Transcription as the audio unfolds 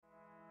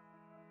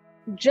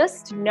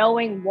just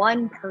knowing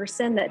one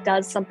person that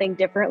does something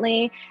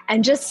differently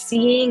and just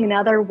seeing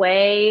another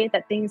way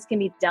that things can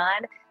be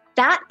done,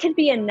 that can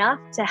be enough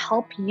to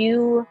help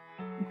you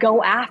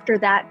go after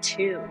that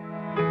too.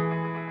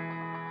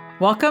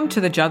 Welcome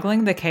to the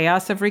Juggling the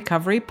Chaos of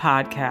Recovery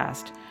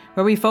podcast,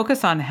 where we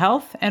focus on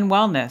health and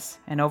wellness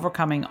and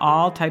overcoming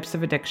all types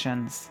of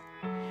addictions.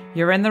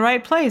 You're in the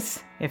right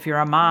place if you're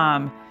a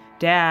mom,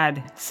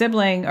 dad,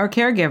 sibling, or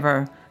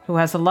caregiver who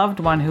has a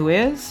loved one who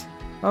is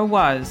or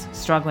was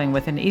struggling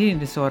with an eating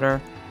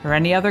disorder or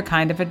any other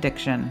kind of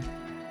addiction.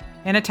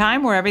 In a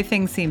time where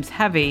everything seems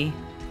heavy,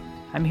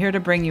 I'm here to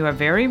bring you a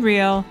very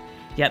real,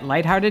 yet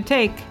lighthearted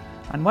take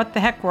on what the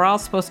heck we're all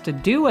supposed to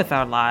do with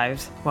our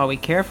lives while we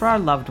care for our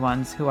loved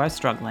ones who are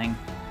struggling.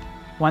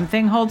 One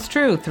thing holds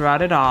true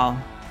throughout it all.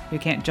 You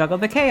can't juggle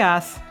the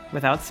chaos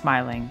without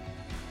smiling.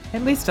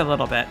 At least a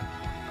little bit.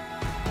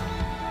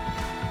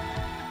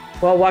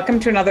 Well, welcome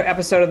to another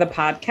episode of the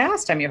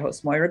podcast. I'm your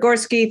host, Moira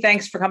Gorski.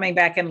 Thanks for coming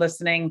back and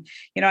listening.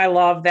 You know, I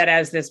love that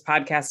as this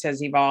podcast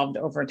has evolved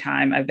over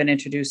time, I've been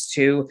introduced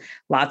to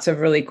lots of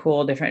really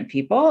cool different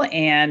people.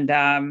 And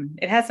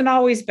it hasn't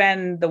always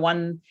been the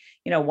one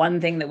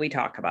thing that we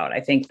talk about. I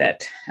think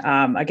that,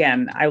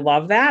 again, I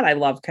love that. I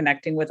love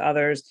connecting with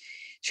others,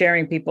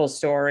 sharing people's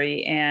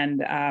story.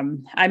 And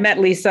I met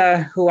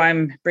Lisa, who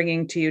I'm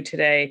bringing to you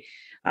today,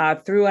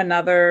 through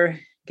another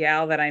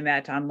gal that I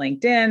met on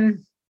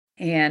LinkedIn.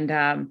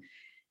 And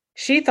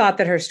she thought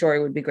that her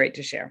story would be great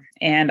to share.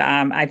 And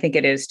I think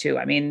it is too.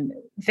 I mean,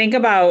 think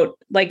about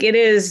like it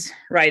is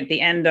right at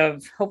the end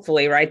of,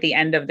 hopefully, right, the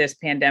end of this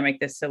pandemic,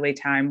 this silly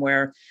time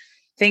where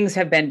things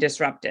have been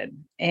disrupted.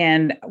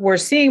 And we're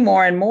seeing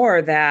more and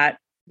more that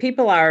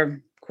people are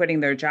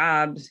quitting their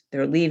jobs,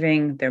 they're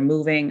leaving, they're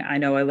moving. I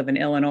know I live in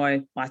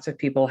Illinois. Lots of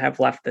people have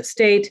left the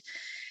state,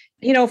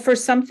 you know, for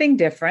something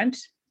different,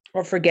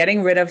 or for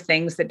getting rid of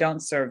things that don't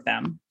serve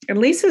them. And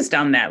Lisa's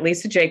done that.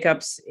 Lisa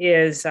Jacobs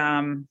is,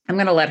 I'm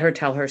going to let her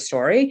tell her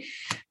story,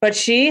 but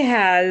she's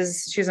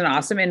an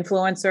awesome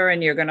influencer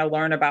and you're going to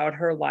learn about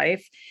her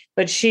life,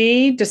 but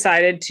she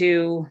decided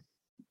to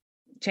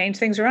change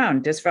things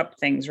around, disrupt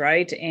things,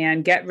 right?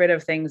 And get rid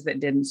of things that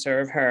didn't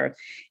serve her.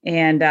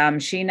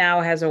 And she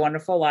now has a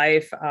wonderful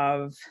life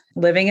of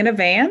living in a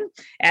van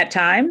at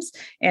times.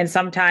 And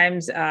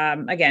sometimes,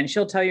 again,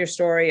 she'll tell your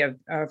story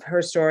of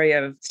her story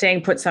of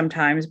staying put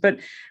sometimes, but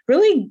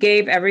really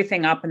gave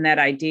everything up in that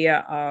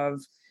idea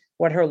of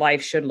what her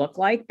life should look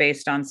like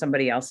based on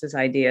somebody else's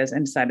ideas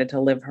and decided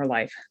to live her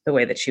life the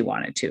way that she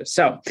wanted to.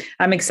 So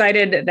I'm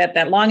excited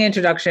that long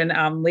introduction,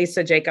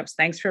 Lisa Jacobs,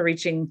 thanks for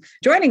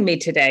joining me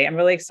today. I'm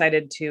really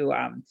excited to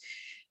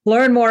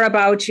learn more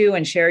about you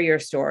and share your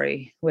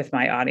story with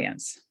my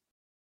audience.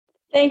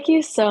 Thank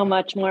you so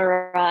much,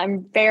 Moira.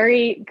 I'm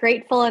very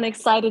grateful and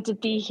excited to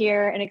be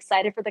here and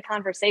excited for the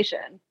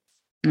conversation.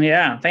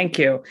 Yeah, thank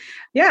you.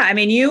 Yeah, I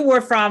mean, you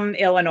were from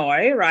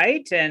Illinois,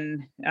 right?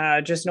 And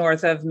just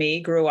north of me,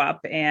 grew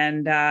up.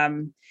 And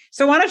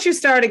so why don't you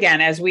start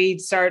again, as we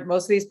start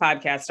most of these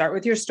podcasts, start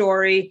with your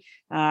story,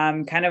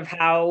 kind of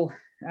how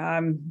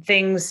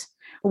things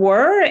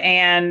were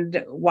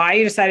and why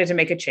you decided to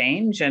make a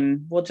change.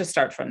 And we'll just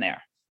start from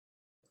there.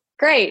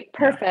 Great.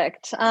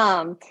 Perfect.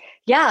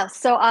 Yeah.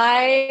 So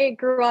I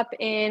grew up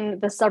in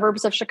the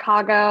suburbs of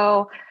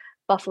Chicago,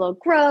 Buffalo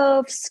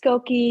Grove,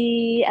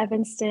 Skokie,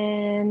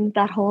 Evanston,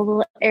 that whole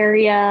little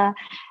area.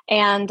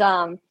 And,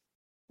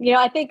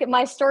 I think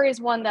my story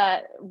is one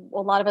that a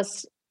lot of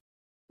us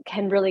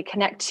can really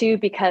connect to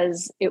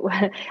because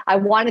I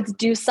wanted to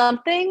do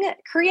something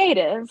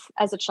creative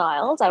as a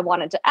child. I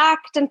wanted to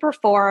act and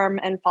perform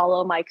and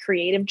follow my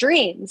creative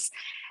dreams.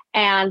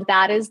 And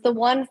that is the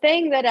one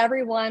thing that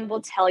everyone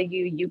will tell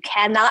you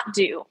cannot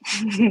do.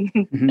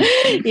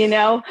 You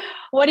know,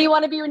 what do you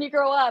want to be when you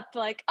grow up?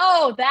 Like,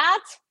 oh,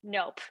 that?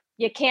 Nope,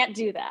 you can't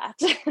do that.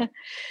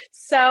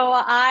 So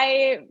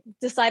I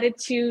decided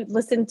to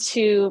listen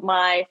to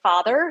my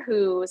father,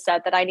 who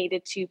said that I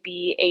needed to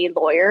be a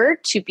lawyer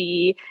to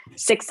be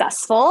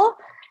successful.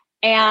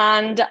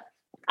 And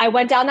I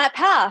went down that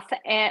path,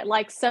 and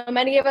like so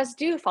many of us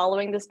do,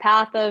 following this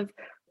path of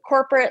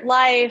corporate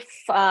life,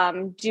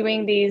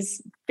 doing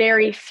these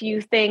very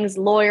few things,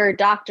 lawyer,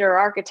 doctor,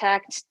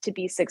 architect, to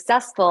be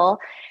successful.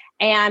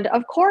 And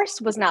of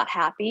course, was not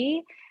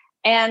happy.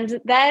 And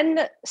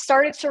then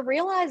started to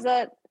realize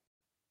that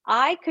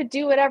I could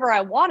do whatever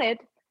I wanted.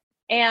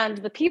 And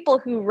the people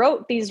who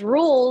wrote these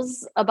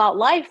rules about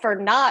life are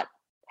not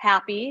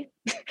happy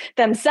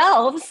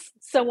themselves.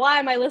 So why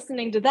am I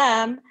listening to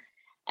them?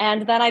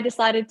 And then I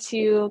decided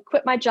to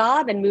quit my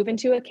job and move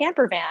into a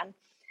camper van.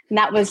 And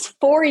that was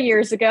 4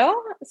 years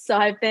ago. So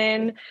I've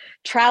been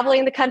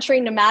traveling the country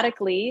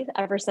nomadically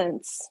ever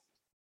since.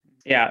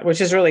 Yeah,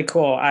 which is really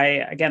cool.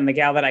 Again, the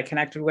gal that I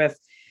connected with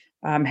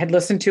had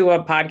listened to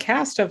a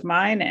podcast of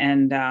mine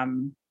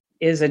and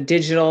is a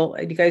digital,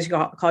 you guys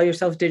call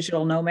yourself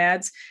digital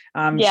nomads.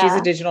 She's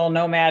a digital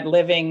nomad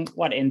living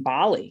in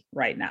Bali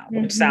right now,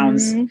 which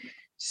sounds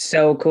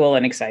so cool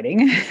and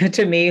exciting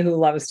to me, who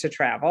loves to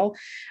travel.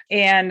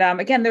 And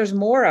again, there's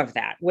more of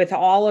that with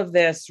all of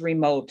this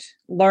remote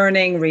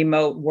learning,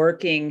 remote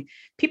working.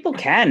 People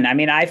can. I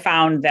mean, I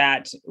found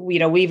that,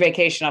 we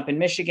vacation up in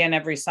Michigan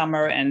every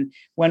summer. And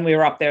when we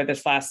were up there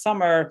this last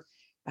summer,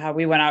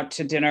 we went out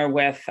to dinner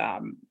with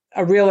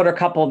a realtor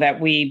couple that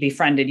we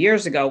befriended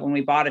years ago when we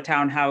bought a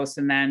townhouse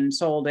and then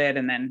sold it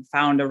and then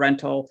found a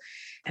rental.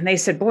 And they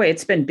said, boy,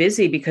 it's been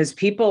busy because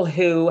people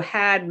who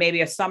had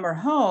maybe a summer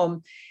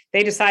home,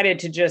 they decided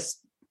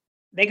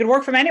they could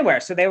work from anywhere.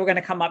 So they were going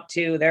to come up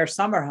to their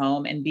summer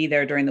home and be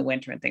there during the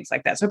winter and things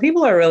like that. So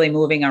people are really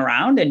moving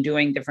around and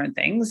doing different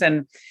things.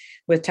 And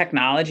with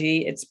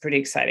technology, it's pretty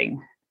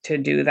exciting to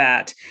do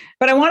that.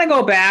 But I want to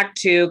go back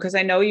to, because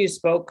I know you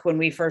spoke when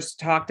we first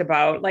talked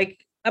about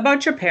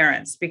your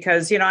parents,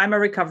 because, I'm a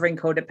recovering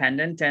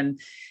codependent and,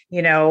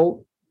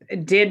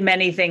 did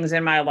many things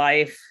in my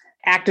life,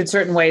 acted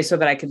certain ways so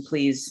that I could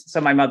please, so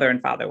my mother and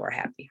father were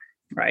happy.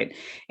 Right.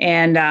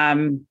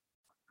 And,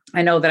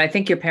 I know that I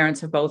think your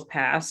parents have both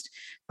passed,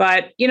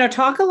 but,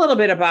 talk a little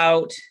bit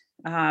about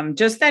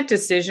just that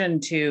decision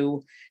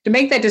to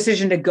make that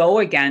decision to go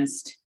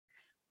against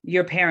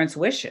your parents'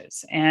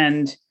 wishes.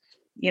 And,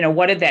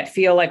 what did that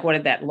feel like? What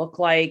did that look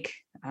like?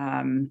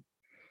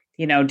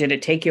 Did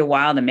it take you a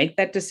while to make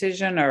that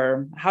decision,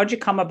 or how'd you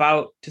come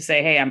about to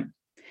say, hey, I'm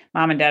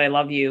Mom and Dad, I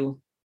love you.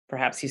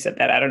 Perhaps you said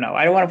that. I don't know.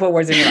 I don't want to put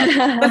words in your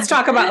mouth. Let's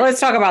talk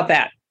about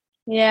that.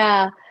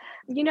 Yeah.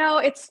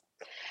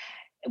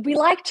 We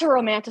like to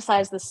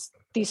romanticize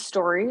these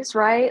stories,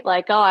 right?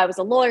 Like, oh, I was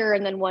a lawyer,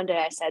 and then one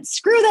day I said,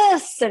 screw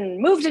this, and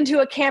moved into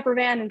a camper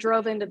van and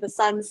drove into the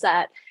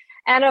sunset.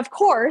 And of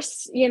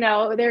course,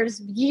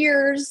 there's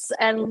years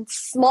and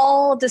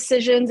small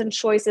decisions and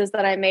choices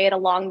that I made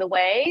along the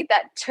way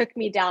that took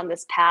me down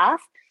this path.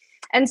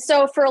 And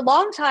so for a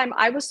long time,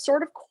 I was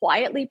sort of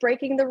quietly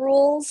breaking the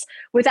rules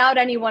without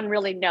anyone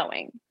really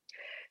knowing.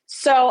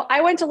 So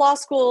I went to law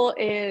school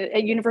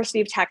at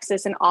University of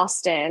Texas in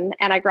Austin,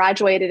 and I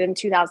graduated in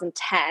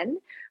 2010,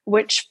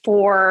 which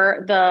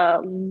for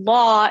the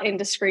law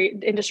industry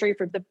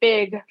for the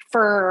big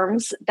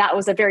firms, that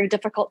was a very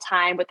difficult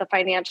time with the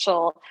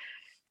financial,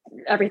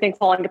 everything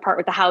falling apart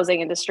with the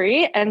housing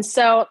industry. And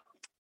so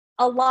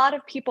a lot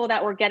of people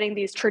that were getting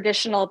these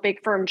traditional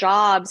big firm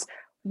jobs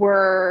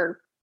were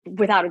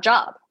without a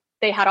job.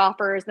 They had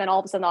offers, then all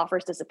of a sudden the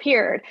offers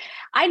disappeared.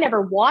 I never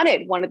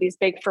wanted one of these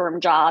big firm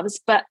jobs,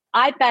 but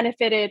I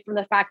benefited from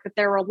the fact that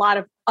there were a lot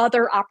of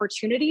other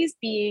opportunities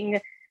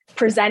being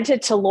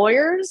presented to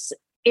lawyers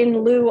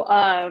in lieu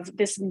of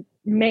this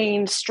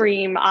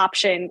mainstream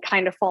option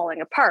kind of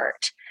falling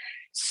apart.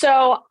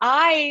 So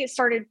I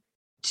started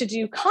to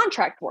do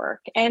contract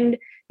work and,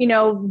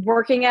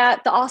 working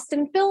at the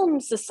Austin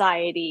Film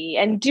Society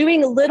and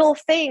doing little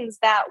things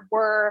that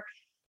were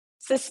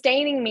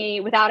sustaining me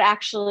without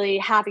actually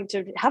having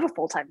to have a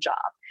full-time job.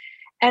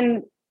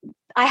 And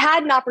I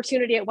had an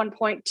opportunity at one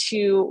point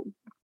to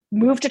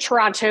move to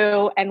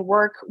Toronto and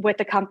work with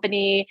a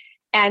company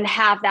and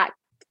have that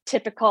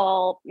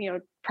typical,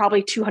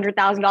 probably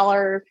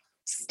 $200,000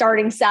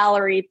 starting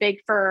salary, big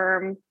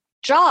firm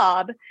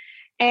job.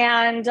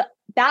 And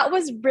that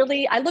was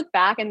really, I look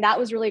back and that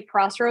was really a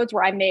crossroads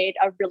where I made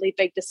a really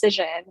big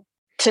decision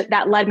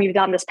that led me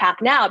down this path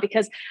now,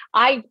 because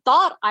I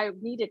thought I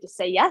needed to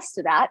say yes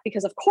to that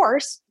because of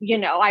course,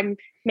 I'm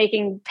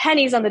making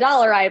pennies on the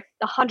dollar. I have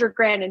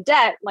 $100,000 in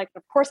debt. Like,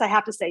 of course I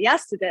have to say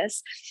yes to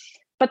this.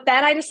 But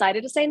then I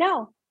decided to say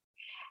no.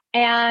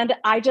 And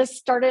I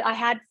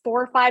had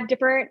 4 or 5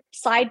 different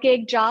side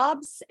gig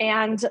jobs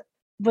and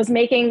was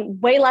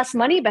making way less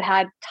money, but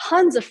had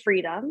tons of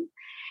freedom,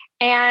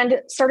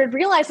 and started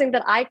realizing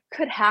that I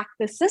could hack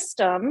the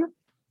system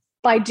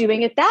by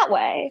doing it that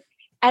way.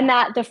 And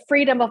that the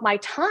freedom of my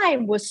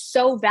time was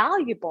so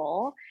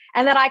valuable,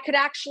 and that I could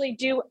actually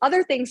do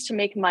other things to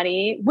make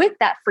money with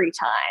that free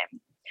time.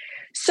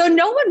 So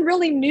no one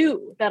really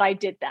knew that I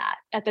did that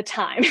at the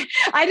time.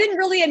 I didn't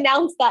really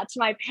announce that to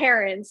my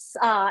parents,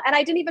 and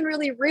I didn't even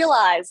really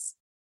realize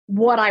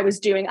what I was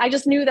doing. I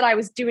just knew that I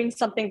was doing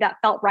something that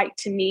felt right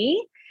to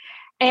me.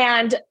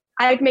 And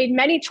I've made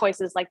many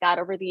choices like that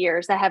over the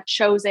years that have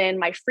chosen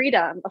my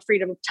freedom, a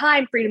freedom of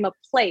time, freedom of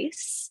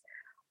place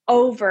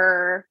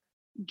over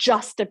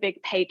just a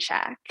big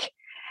paycheck.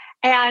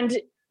 And,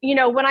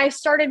 when I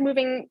started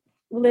living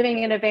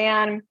in a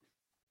van,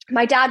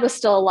 my dad was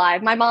still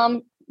alive. My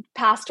mom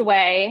passed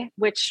away,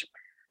 which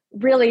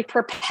really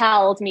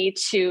propelled me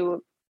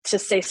to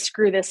say,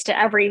 screw this to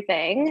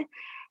everything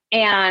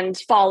and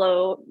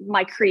follow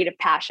my creative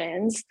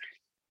passions.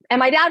 And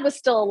my dad was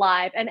still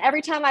alive. And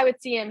every time I would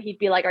see him, he'd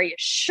be like, are you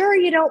sure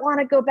you don't want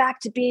to go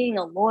back to being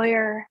a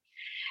lawyer?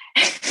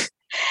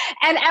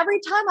 And every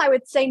time I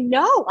would say,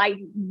 no,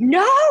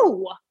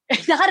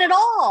 not at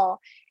all.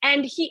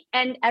 And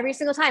every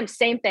single time,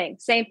 same thing.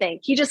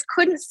 He just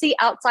couldn't see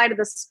outside of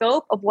the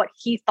scope of what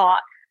he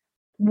thought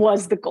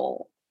was the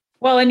goal.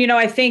 Well, and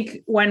I think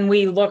when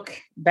we look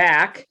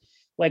back,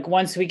 like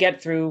once we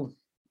get through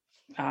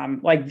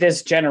like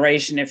this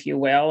generation, if you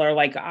will, or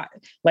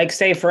like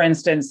say, for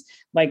instance,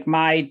 like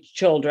my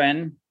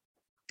children,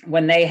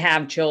 when they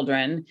have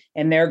children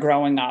and they're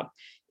growing up,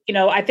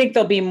 I think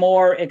there'll be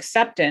more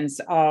acceptance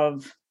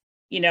of,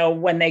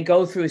 when they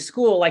go through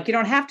school, like you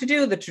don't have to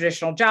do the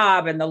traditional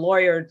job and the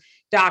lawyer,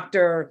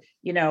 doctor,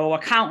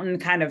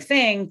 accountant kind of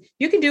thing.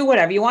 You can do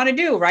whatever you want to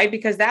do, right?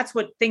 Because that's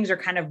what things are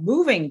kind of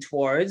moving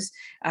towards.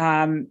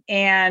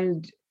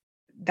 And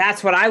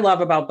that's what I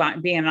love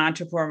about being an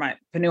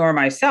entrepreneur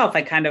myself.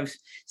 I kind of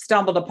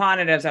stumbled upon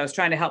it as I was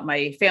trying to help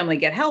my family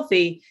get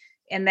healthy.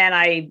 And then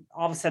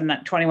all of a sudden,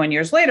 21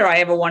 years later, I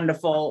have a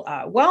wonderful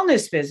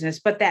wellness business.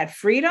 But that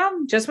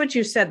freedom, just what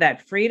you said,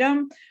 that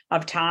freedom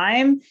of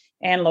time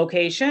and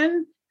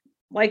location,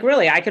 like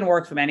really, I can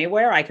work from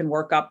anywhere. I can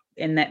work up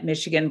in that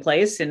Michigan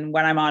place and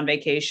when I'm on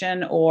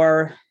vacation,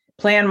 or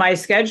plan my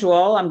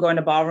schedule. I'm going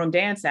to ballroom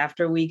dance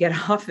after we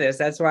get off this.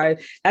 That's my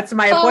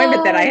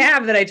appointment that I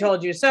have that I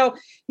told you. So,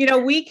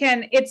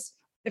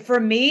 for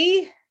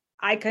me,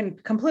 I can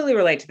completely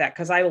relate to that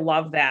because I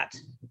love that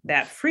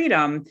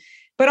freedom.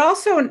 But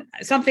also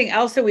something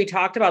else that we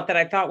talked about that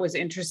I thought was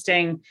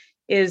interesting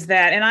is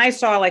that, and I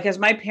saw, like, as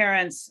my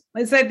parents,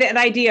 it's that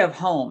idea of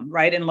home,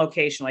 right? And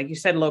location, like you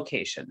said,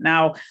 location.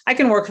 Now I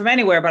can work from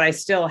anywhere, but I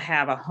still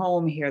have a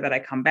home here that I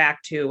come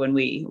back to when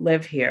we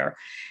live here.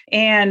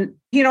 And,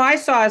 I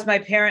saw as my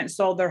parents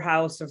sold their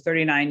house of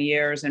 39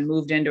 years and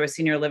moved into a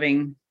senior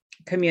living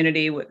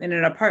community in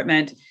an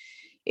apartment,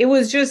 it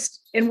was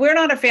just, and we're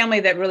not a family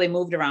that really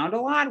moved around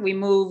a lot. We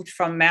moved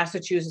from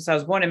Massachusetts. I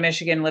was born in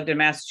Michigan, lived in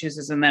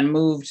Massachusetts, and then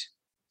moved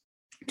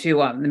to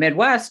the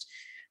Midwest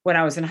when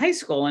I was in high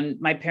school.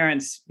 And my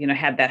parents,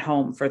 had that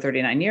home for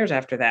 39 years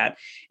after that.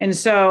 And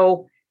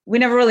so we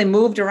never really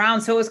moved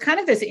around. So it was kind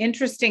of this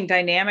interesting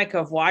dynamic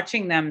of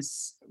watching them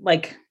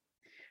like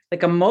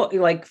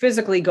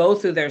physically go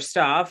through their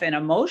stuff and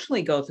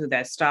emotionally go through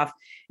that stuff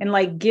and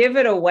like give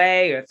it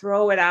away or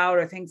throw it out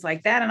or things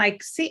like that. And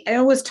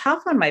it was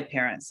tough on my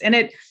parents. And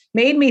it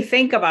made me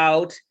think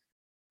about,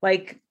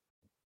 like,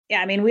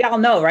 yeah, I mean, we all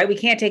know, right? We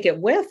can't take it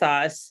with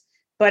us,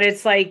 but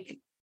it's like,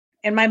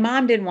 and my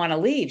mom didn't want to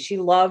leave. She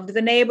loved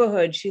the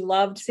neighborhood. She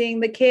loved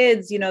seeing the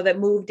kids, that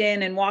moved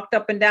in and walked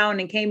up and down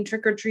and came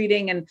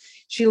trick-or-treating. And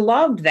she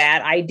loved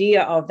that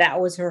idea of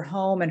that was her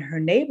home and her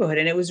neighborhood.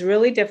 And it was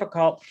really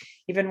difficult,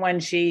 even when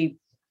she,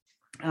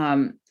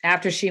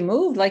 after she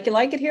moved, like, you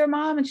like it here,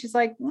 Mom? And she's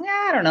like,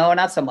 I don't know,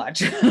 not so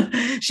much.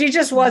 She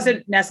just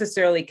wasn't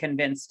necessarily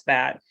convinced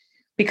that,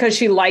 because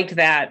she liked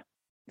that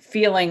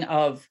feeling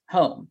of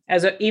home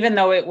even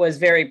though it was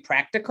very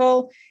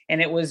practical. And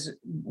it was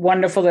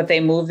wonderful that they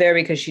moved there,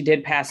 because she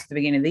did pass at the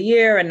beginning of the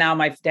year. And now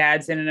my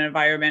dad's in an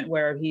environment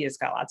where he has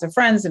got lots of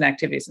friends and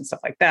activities and stuff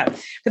like that.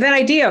 But that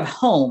idea of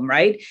home,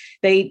 right?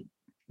 They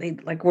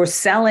like were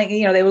selling,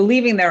 they were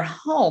leaving their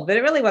home, but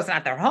it really was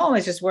not their home.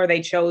 It's just where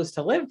they chose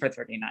to live for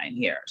 39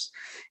 years.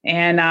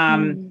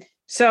 And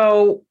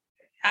so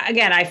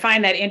again, I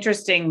find that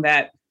interesting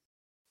that,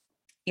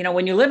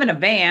 when you live in a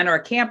van or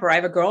a camper, I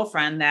have a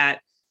girlfriend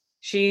that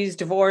she's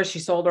divorced. She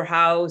sold her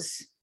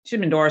house. She'd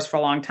been divorced for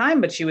a long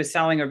time, but she was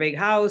selling her big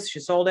house.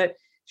 She sold it.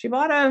 She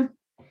bought a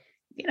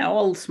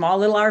small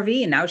little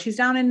RV, and now she's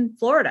down in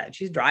Florida.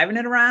 She's driving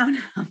it around.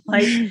 I'm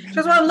like,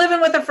 just want to living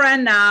with a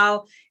friend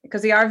now,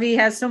 because the RV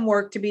has some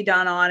work to be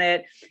done on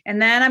it. And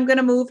then I'm going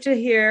to move to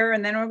here,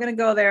 and then we're going to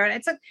go there.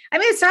 And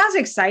it sounds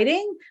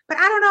exciting, but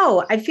I don't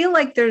know. I feel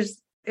like it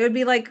would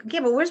be like, yeah,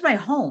 but where's my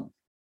home?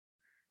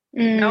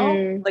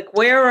 Like,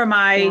 where are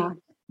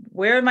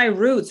my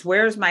roots?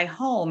 Where's my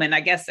home? And I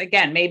guess,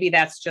 again, maybe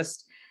that's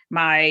just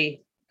my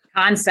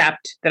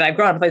concept that I've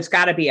grown up. There's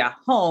got to be a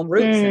home,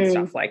 roots and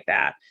stuff like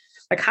that.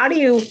 Like, how do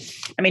you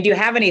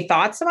have any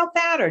thoughts about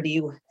that? Or do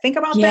you think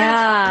about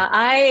that?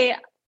 Yeah,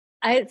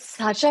 it's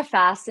such a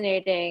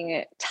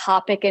fascinating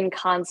topic and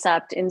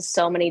concept in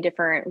so many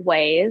different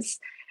ways,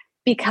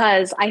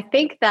 because I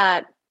think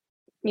that,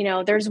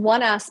 there's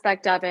one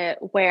aspect of it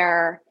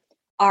where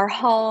our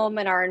home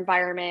and our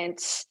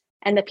environment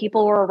and the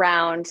people we're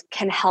around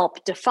can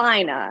help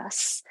define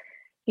us.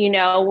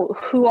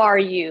 Who are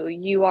you?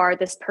 You are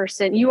this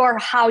person. You are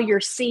how you're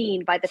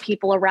seen by the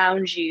people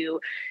around you.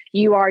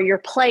 You are your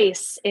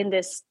place in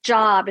this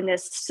job, in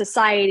this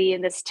society,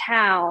 in this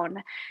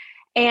town.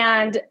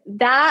 And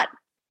that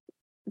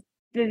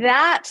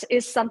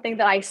is something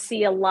that I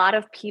see a lot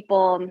of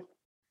people,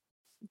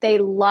 they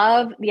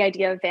love the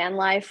idea of van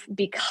life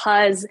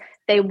because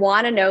they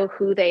want to know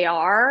who they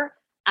are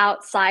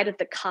outside of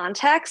the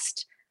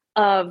context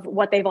of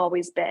what they've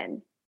always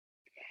been.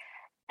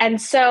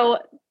 And so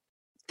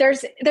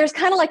there's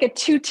kind of like a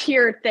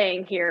two-tiered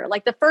thing here.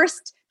 Like the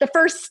first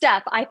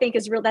step I think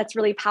that's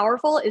really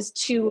powerful is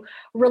to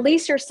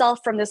release yourself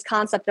from this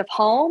concept of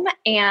home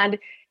and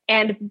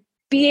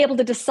be able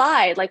to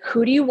decide, like,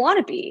 who do you want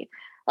to be?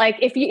 Like,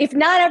 if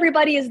not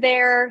everybody is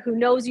there who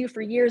knows you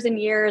for years and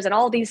years and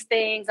all these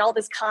things, all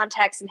this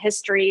context and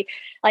history,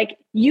 like,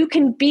 you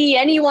can be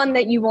anyone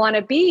that you want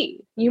to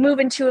be. You move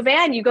into a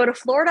van, you go to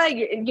Florida,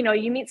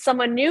 you meet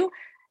someone new.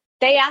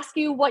 They ask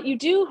you what you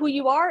do, who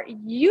you are.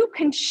 You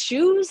can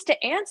choose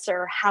to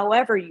answer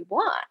however you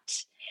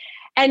want.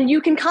 And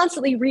you can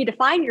constantly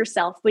redefine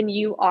yourself when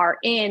you are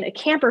in a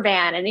camper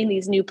van and in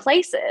these new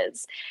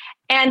places.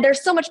 And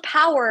there's so much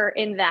power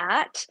in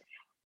that.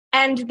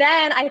 And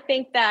then I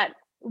think that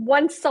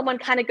once someone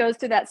kind of goes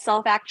through that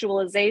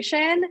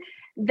self-actualization,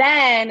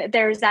 then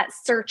there's that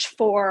search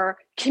for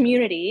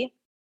community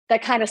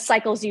that kind of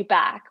cycles you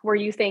back, where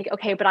you think,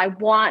 okay, but I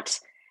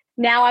want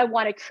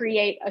to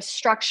create a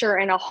structure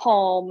and a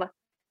home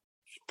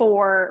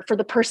for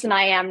the person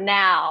I am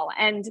now.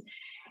 And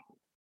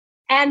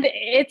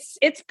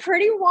it's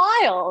pretty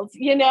wild,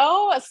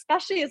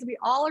 especially as we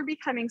all are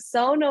becoming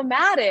so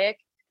nomadic,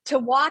 to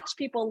watch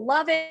people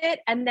love it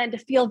and then to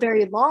feel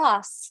very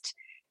lost,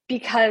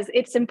 because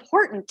it's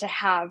important to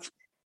have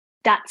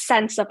that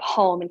sense of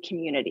home and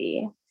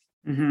community.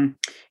 Mm-hmm.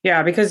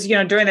 Yeah, because,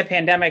 during the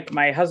pandemic,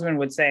 my husband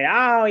would say,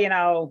 oh,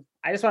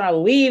 I just want to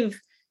leave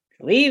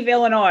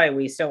Illinois.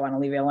 We still want to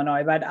leave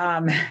Illinois, but,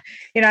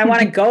 I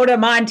want to go to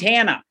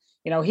Montana.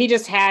 He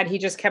just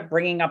kept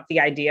bringing up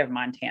the idea of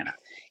Montana.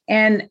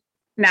 And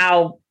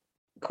now,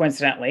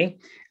 coincidentally,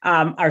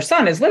 our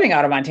son is living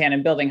out of Montana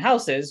and building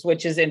houses,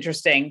 which is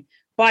interesting,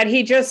 but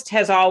he just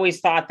has always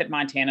thought that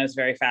Montana is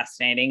very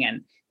fascinating.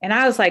 And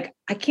I was like,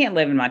 I can't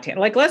live in Montana.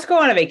 Like, let's go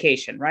on a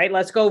vacation, right?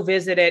 Let's go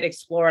visit it,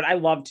 explore it. I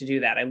love to do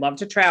that. I love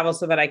to travel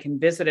so that I can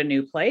visit a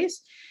new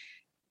place,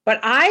 but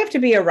I have to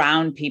be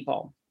around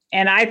people.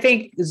 And I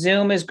think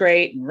Zoom is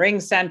great, and Ring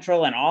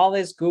Central and all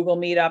this Google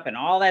Meetup and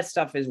all that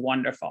stuff is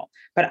wonderful.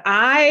 But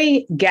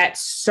I get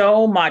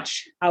so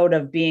much out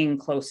of being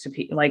close to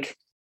people, like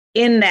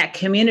in that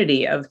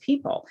community of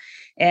people.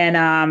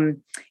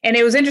 And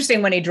it was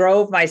interesting when he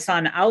drove my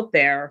son out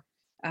there,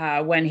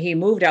 when he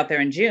moved out there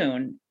in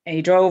June, and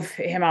he drove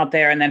him out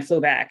there and then flew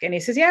back. And he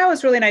says, yeah, it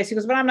was really nice. He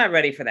goes, but I'm not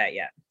ready for that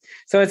yet.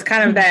 So it's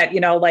kind of that,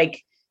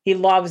 like he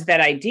loves that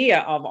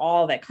idea of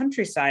all that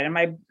countryside. And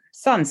my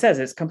son says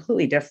it's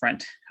completely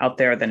different out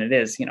there than it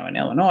is, in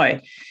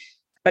Illinois.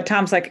 But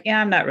Tom's like,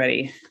 yeah, I'm not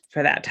ready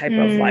for that type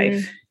of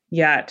life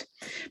yet.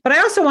 But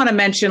I also want to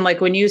mention,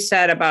 like when you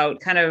said about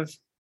kind of,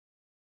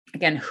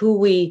 again,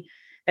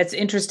 that's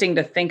interesting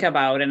to think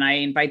about. And I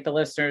invite the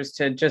listeners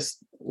to just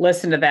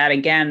listen to that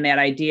again, that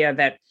idea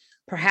that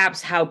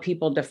perhaps how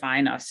people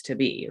define us to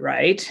be,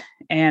 right?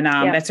 And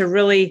that's a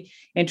really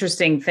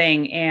interesting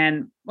thing.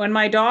 And when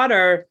my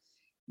daughter,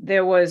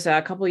 there was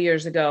a couple of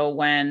years ago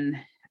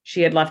when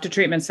she had left a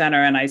treatment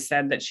center and I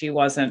said that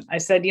I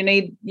said,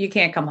 you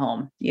can't come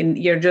home.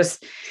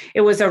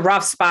 It was a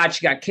rough spot.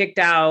 She got kicked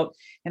out.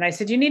 And I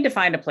said, you need to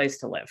find a place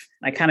to live.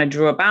 I kind of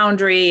drew a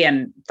boundary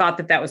and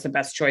thought that was the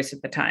best choice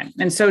at the time.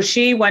 And so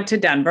she went to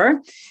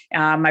Denver.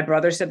 My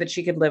brother said that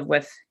she could live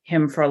with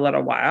him for a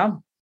little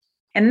while.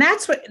 And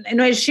that's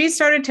as she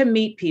started to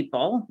meet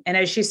people and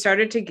as she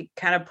started to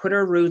kind of put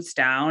her roots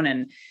down,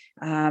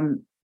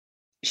 and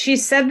she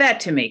said that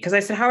to me because I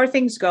said, how are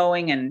things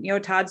going? And,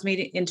 Todd's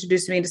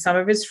introduced me to some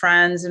of his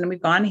friends and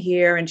we've gone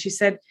here. And she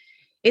said,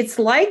 it's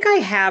like I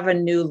have a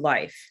new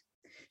life.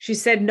 She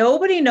said,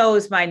 nobody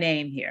knows my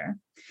name here.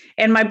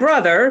 And my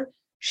brother,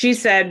 she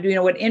said,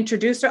 would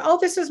introduce her. Oh,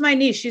 this is my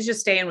niece. She's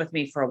just staying with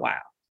me for a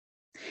while.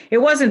 It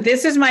wasn't,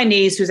 this is my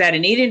niece who's had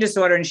an eating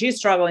disorder and she's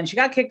struggling. She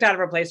got kicked out of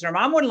her place and her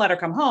mom wouldn't let her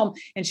come home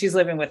and she's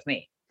living with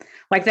me.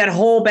 Like that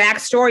whole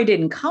backstory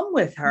didn't come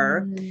with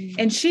her.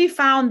 And she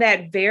found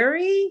that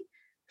very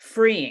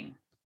freeing,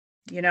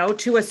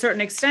 to a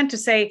certain extent, to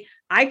say,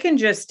 I can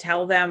just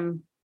tell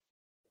them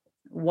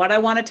what I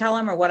want to tell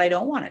them or what I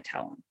don't want to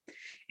tell them.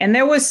 And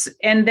there was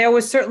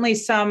certainly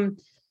some,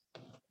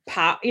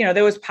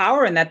 there was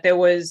power in that. There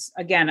was,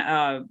 again,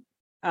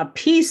 a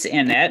piece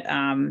in it.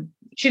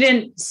 She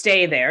didn't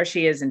stay there.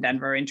 She is in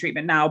Denver in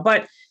treatment now,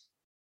 but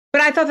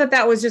I thought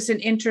that was just an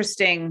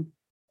interesting,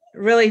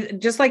 really,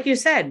 just like you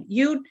said,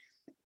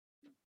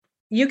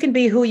 you can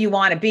be who you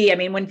want to be. I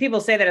mean, when people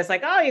say that, it's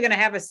like, oh, you're going to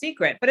have a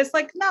secret, but it's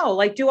like, no,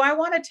 like, do I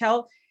want to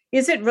tell,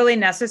 is it really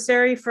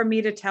necessary for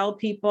me to tell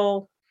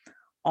people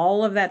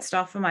all of that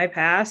stuff in my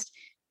past?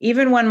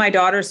 Even when my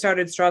daughter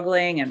started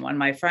struggling and when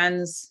my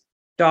friend's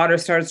daughter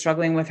started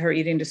struggling with her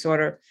eating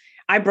disorder,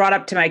 I brought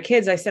up to my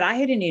kids, I said, I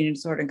had an eating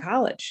disorder in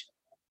college.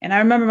 And I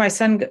remember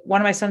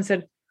one of my sons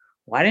said,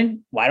 why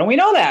don't we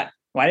know that?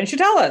 Why didn't you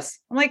tell us?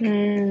 I'm like,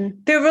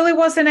 there really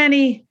wasn't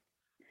any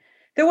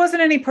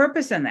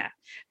purpose in that.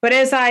 But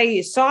as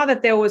I saw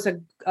that there was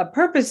a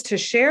purpose to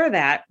share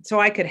that so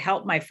I could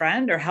help my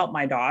friend or help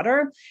my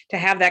daughter to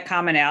have that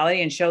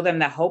commonality and show them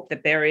the hope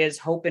that there is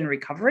hope in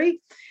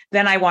recovery,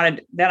 then I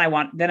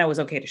was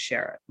okay to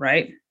share it.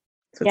 Right.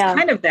 So it's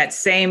kind of that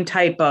same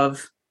type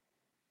of,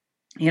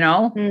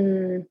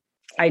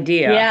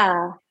 idea.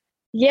 Yeah.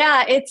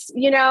 Yeah. It's,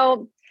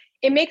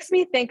 it makes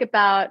me think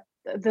about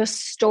the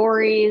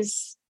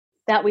stories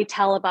that we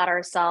tell about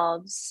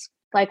ourselves.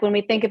 Like when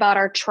we think about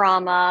our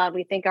trauma,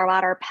 we think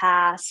about our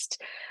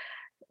past,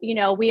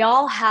 we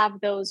all have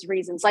those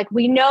reasons. Like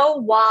we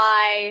know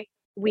why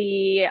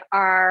we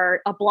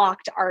are a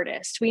blocked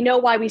artist. We know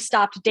why we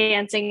stopped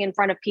dancing in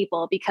front of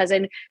people because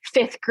in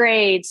 5th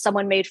grade,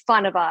 someone made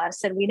fun of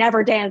us and we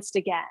never danced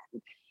again.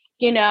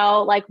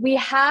 Like we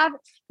have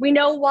we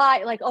know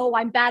why, like, oh,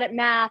 I'm bad at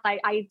math.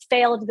 I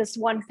failed this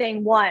one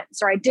thing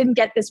once, or I didn't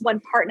get this one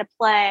part in a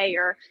play,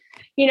 or,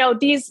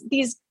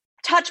 these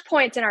touch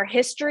points in our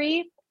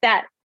history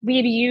that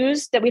we've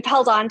used, that we've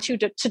held on to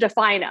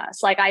define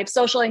us. Like, I have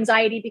social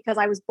anxiety because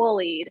I was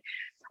bullied,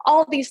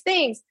 all these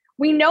things.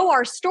 We know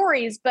our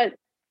stories, but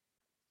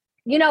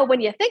when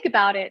you think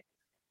about it,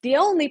 the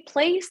only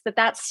place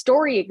that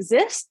story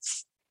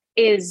exists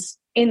is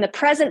in the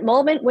present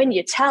moment when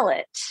you tell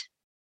it.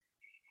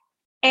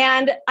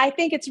 And I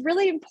think it's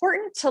really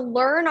important to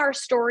learn our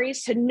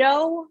stories, to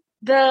know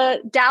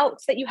the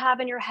doubts that you have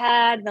in your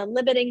head, the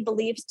limiting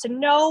beliefs, to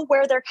know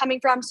where they're coming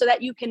from so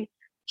that you can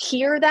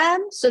hear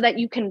them, so that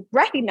you can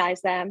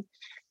recognize them.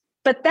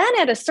 But then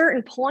at a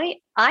certain point,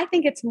 I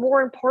think it's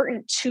more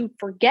important to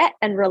forget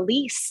and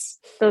release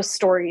those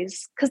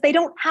stories, because they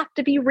don't have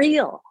to be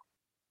real.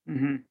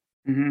 Mm-hmm.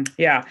 Mm-hmm.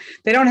 Yeah,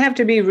 they don't have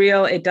to be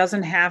real. It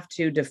doesn't have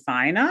to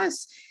define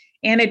us.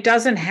 And it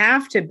doesn't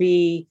have to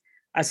be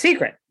a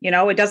secret.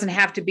 It doesn't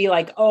have to be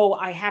like, oh,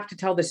 I have to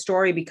tell the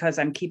story because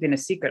I'm keeping a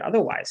secret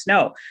otherwise.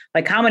 No,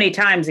 like, how many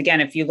times, again,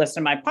 if you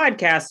listen to my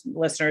podcast,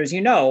 listeners,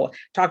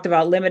 talked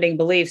about limiting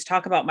beliefs,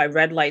 talk about my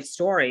red light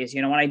stories.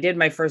 When I did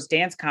my first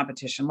dance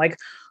competition, like,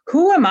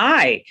 who am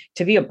I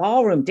to be a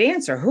ballroom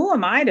dancer? Who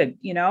am I to,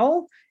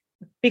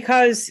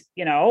 because,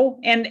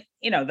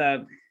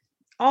 the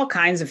all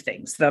kinds of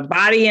things, the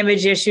body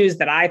image issues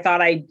that I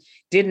thought I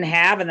didn't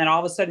have, and then all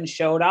of a sudden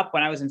showed up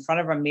when I was in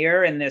front of a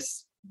mirror in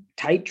this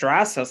tight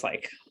dress. I was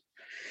like,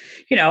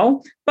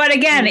 but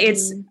again,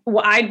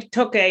 I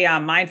took a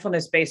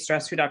mindfulness-based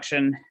stress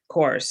reduction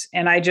course.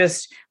 And I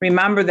just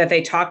remember that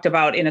they talked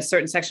about in a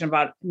certain section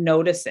about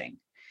noticing,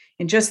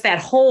 and just that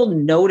whole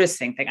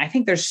noticing thing. I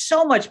think there's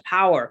so much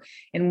power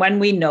in when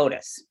we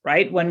notice,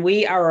 right? When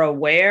we are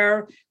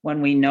aware,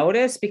 when we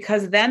notice,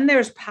 because then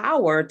there's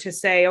power to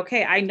say,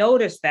 okay, I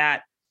notice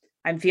that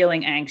I'm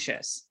feeling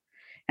anxious.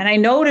 And I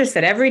notice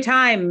that every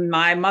time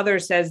my mother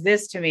says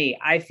this to me,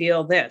 I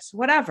feel this,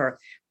 whatever.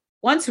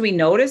 Once we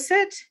notice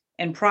it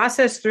and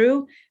process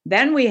through,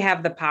 then we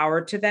have the power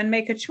to then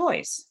make a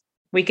choice.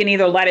 We can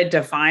either let it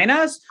define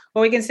us,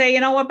 or we can say,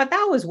 but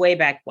that was way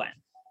back when,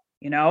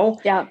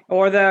 Yeah.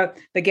 Or the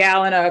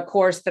gal in a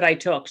course that I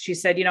took, she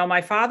said,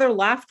 my father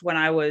left when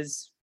I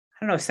was,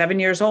 7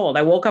 years old.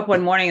 I woke up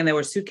one morning and there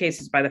were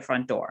suitcases by the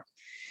front door.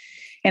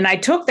 And I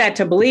took that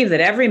to believe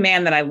that every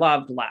man that I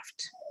loved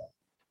left.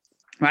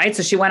 Right.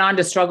 So she went on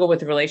to struggle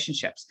with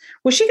relationships.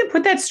 Well, she could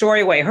put that story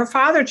away. Her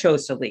father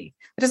chose to leave.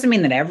 It doesn't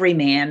mean that every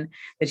man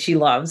that she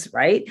loves.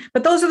 Right.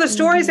 But those are the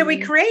stories that we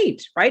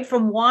create, right,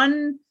 from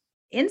one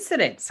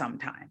incident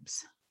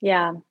sometimes.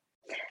 Yeah,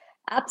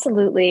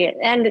 absolutely.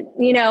 And,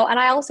 and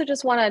I also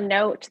just want to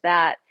note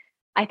that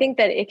I think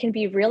that it can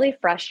be really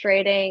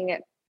frustrating.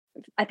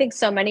 I think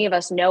so many of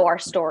us know our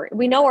story.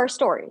 We know our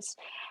stories.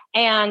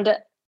 And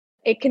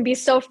it can be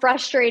so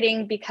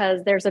frustrating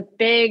because there's a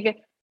big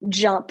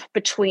jump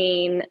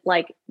between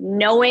like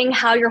knowing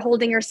how you're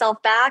holding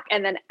yourself back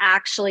and then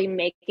actually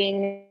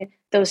making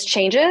those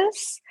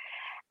changes.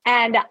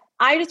 And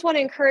I just want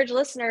to encourage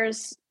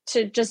listeners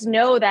to just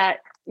know that,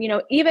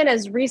 even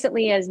as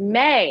recently as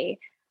May,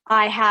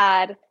 I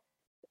had,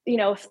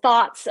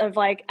 thoughts of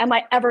like, am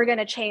I ever going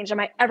to change?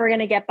 Am I ever going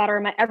to get better?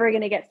 Am I ever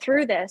going to get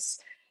through this?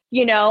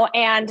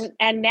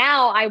 And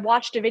now I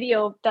watched a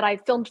video that I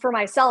filmed for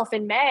myself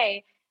in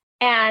May,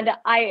 and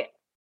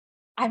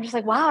I'm just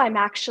like, wow, I'm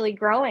actually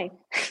growing.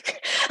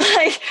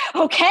 Like,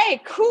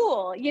 okay,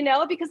 cool.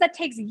 Because that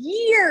takes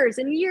years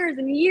and years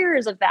and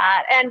years of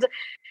that.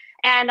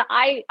 And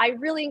I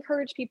really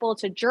encourage people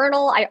to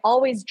journal. I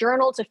always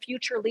journal to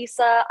future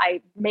Lisa.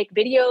 I make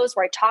videos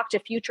where I talk to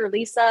future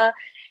Lisa.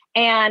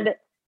 And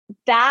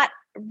that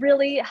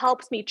really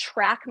helps me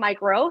track my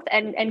growth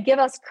and give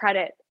us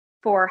credit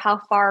for how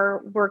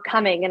far we're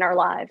coming in our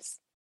lives.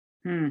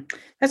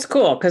 That's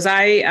cool. Because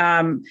I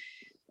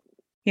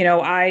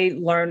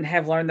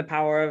have learned the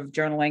power of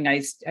journaling.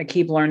 I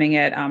keep learning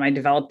it. I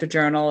developed a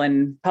journal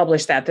and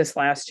published that this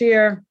last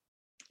year.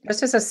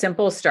 Just as a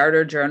simple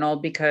starter journal,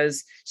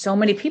 because so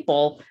many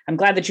people, I'm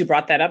glad that you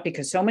brought that up,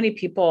 because so many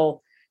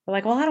people are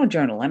like, well, I don't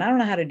journal and I don't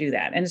know how to do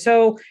that.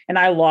 And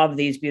I love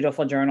these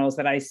beautiful journals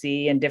that I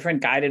see and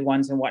different guided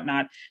ones and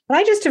whatnot, but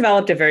I just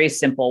developed a very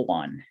simple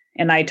one.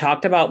 And I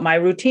talked about my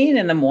routine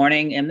in the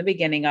morning in the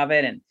beginning of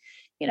it. And,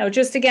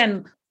 just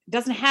again, it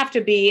doesn't have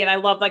to be, and I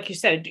love, like you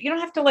said, you don't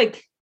have to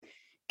like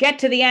get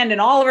to the end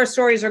and all of our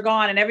stories are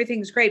gone and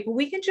everything's great, but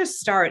we can just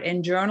start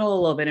and journal a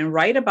little bit and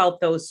write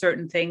about those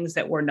certain things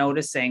that we're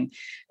noticing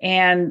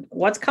and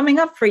what's coming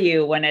up for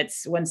you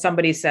when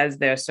somebody says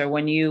this, or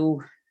when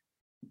you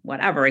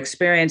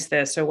experience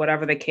this, or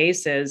whatever the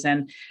case is.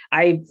 And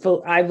I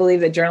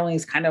believe that journaling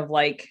is kind of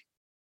like,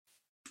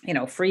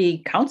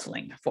 free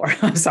counseling for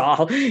us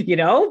all,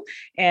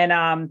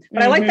 and,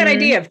 but I like that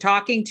idea of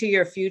talking to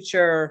your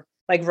future,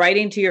 like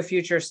writing to your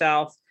future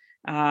self,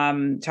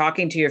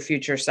 talking to your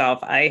future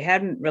self. I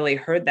hadn't really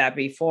heard that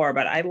before,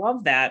 but I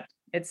love that.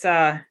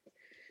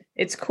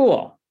 It's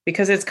cool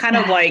because it's kind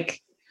of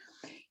like,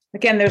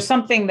 again, there's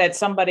something that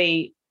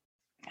somebody,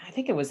 I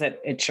think it was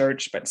at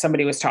church, but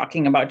somebody was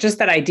talking about just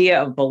that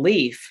idea of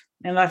belief.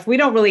 And if we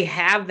don't really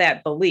have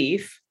that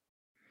belief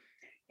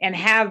and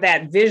have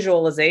that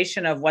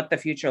visualization of what the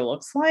future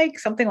looks like,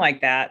 something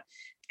like that,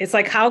 it's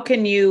like, how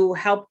can you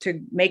help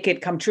to make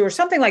it come true or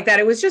something like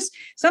that? It was just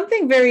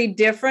something very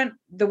different,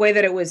 the way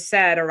that it was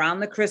said around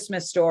the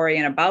Christmas story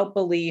and about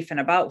belief and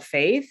about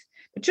faith,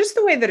 but just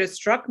the way that it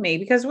struck me,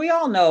 because we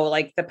all know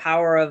like the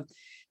power of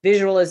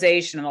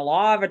visualization and the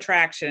law of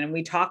attraction. And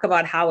we talk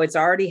about how it's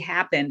already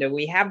happened and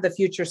we have the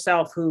future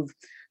self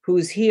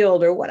who's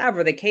healed or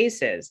whatever the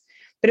case is.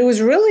 But it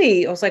was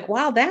really, I was like,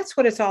 wow, that's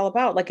what it's all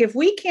about. Like if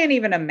we can't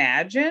even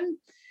imagine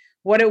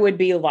what it would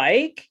be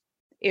like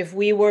if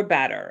we were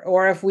better,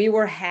 or if we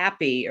were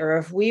happy, or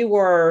if we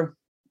were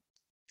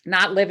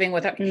not living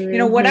with,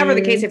 whatever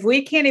the case, if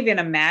we can't even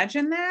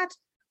imagine that,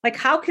 like,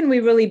 how can we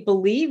really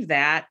believe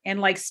that and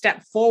like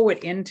step forward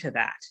into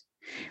that?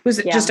 It was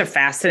just a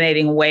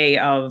fascinating way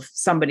of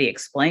somebody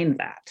explained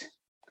that.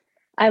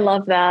 I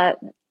love that.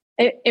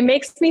 It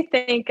makes me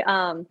think,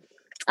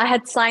 I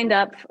had signed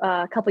up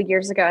a couple of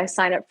years ago. I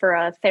signed up for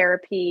a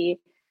therapy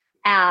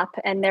app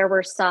and there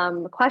were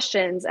some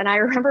questions. And I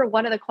remember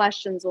one of the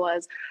questions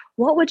was,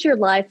 what would your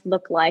life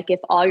look like if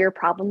all your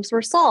problems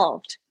were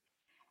solved?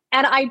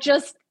 And I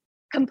just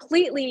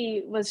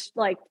completely was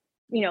like,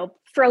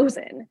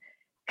 frozen,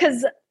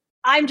 because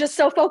I'm just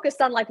so focused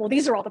on like, well,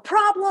 these are all the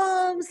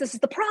problems. This is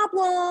the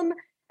problem.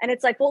 And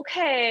it's like, well,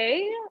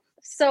 okay,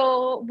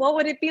 so what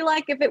would it be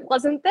like if it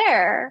wasn't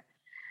there?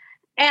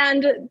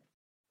 And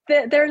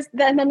there's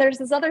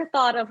this other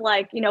thought of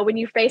like, when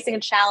you're facing a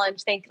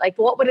challenge, think like,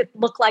 what would it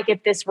look like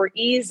if this were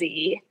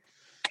easy?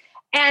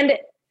 And,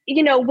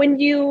 when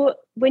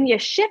you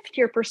shift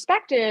your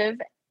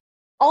perspective,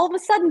 all of a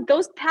sudden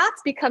those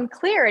paths become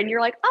clear and you're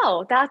like,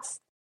 oh,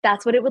 that's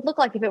what it would look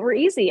like if it were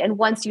easy. And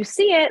once you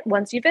see it,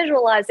 once you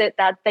visualize it,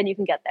 then you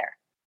can get there.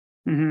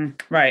 Mm-hmm.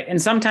 Right.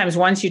 And sometimes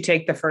once you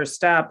take the first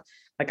step,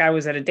 like I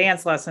was at a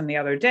dance lesson the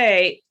other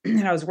day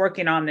and I was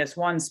working on this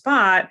one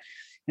spot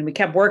and we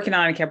kept working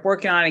on it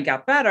and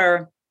got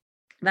better.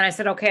 Then I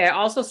said, okay, I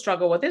also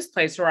struggle with this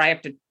place where I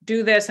have to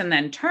do this and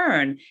then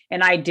turn.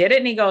 And I did it.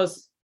 And he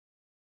goes,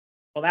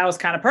 well, that was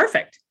kind of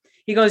perfect.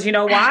 He goes, you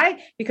know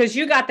why? Because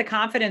you got the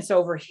confidence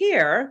over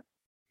here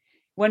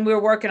when we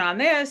were working on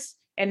this.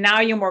 And now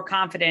you're more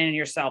confident in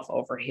yourself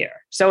over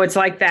here. So it's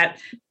like that,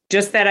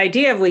 just that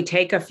idea of we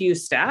take a few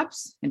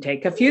steps. It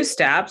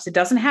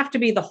doesn't have to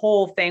be the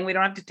whole thing. We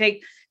don't have to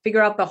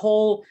figure out the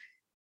whole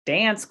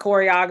dance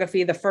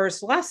choreography, the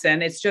first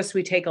lesson. It's just,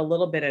 we take a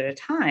little bit at a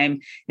time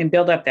and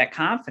build up that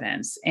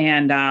confidence.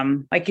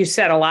 And like you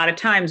said, a lot of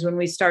times when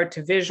we start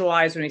to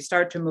visualize, when we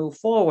start to move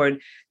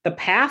forward, the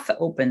path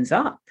opens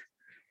up.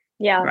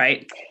 Yeah.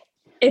 Right.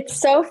 It's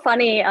so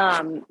funny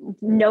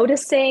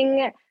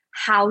noticing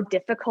how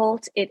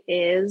difficult it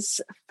is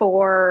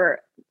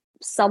for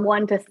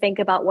someone to think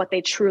about what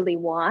they truly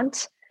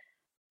want.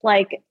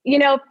 Like,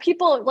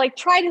 people like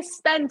try to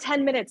spend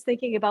 10 minutes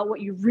thinking about what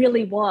you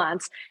really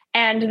want.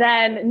 And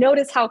then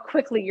notice how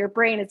quickly your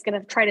brain is going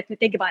to try to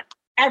think about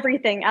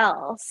everything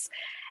else.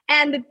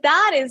 And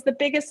that is the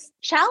biggest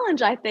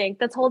challenge, I think,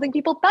 that's holding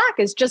people back,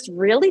 is just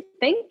really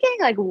thinking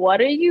like, what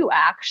do you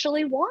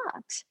actually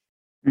want?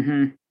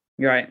 Mm-hmm.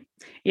 You're right.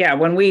 Yeah.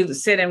 When we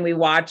sit and we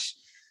watch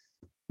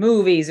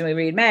movies and we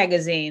read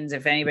magazines,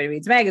 if anybody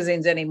reads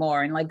magazines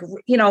anymore, and like,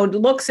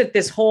 looks at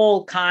this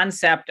whole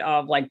concept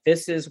of like,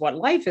 this is what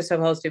life is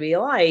supposed to be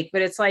like,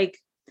 but it's like,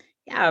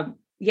 yeah,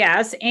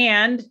 yes.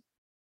 And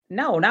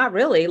no, not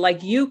really.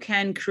 Like you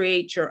can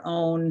create your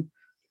own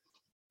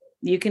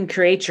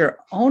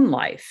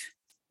life,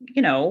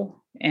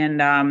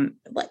 and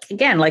like,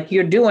 again, like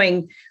you're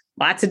doing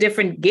lots of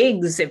different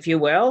gigs, if you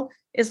will,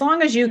 as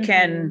long as you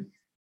can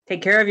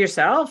take care of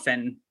yourself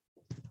and,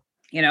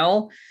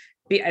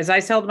 as I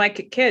tell my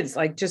kids,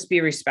 like just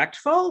be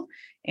respectful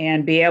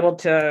and be able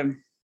to,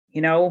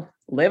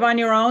 live on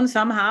your own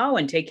somehow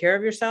and take care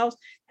of yourselves.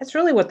 That's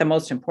really what the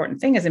most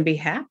important thing is, and be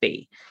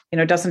happy.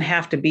 It doesn't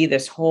have to be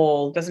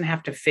doesn't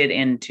have to fit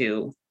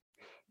into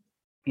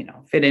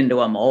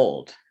a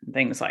mold and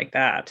things like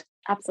that.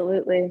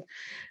 Absolutely.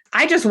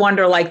 I just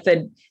wonder, like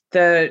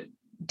the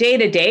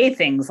day-to-day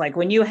things, like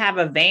when you have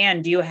a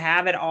van, do you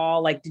have it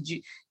all? Like,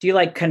 do you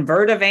like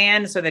convert a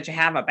van so that you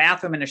have a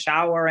bathroom and a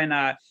shower and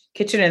a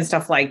kitchen and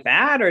stuff like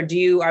that? Or do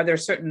you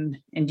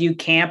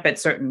camp at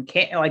certain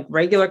like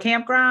regular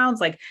campgrounds?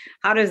 Like,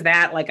 how does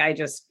that, like,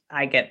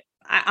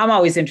 I'm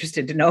always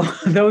interested to know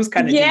those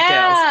kind of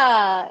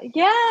details.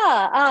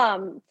 Yeah.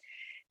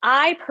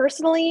 I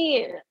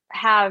personally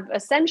have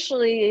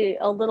essentially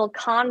a little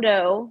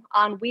condo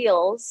on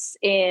wheels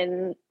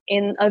in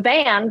a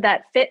van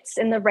that fits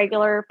in the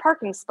regular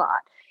parking spot.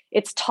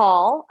 It's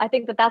tall. I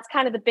think that's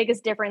kind of the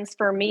biggest difference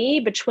for me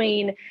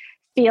between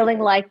feeling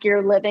like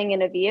you're living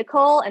in a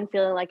vehicle and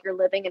feeling like you're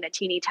living in a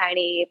teeny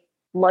tiny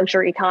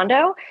luxury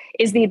condo,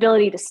 is the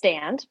ability to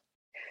stand.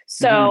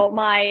 So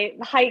my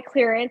height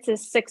clearance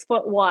is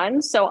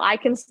 6'1", so I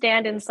can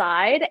stand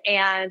inside,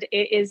 and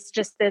it is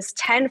just this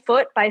 10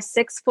 foot by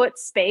 6 foot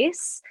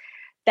space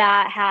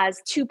that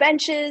has 2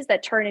 benches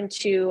that turn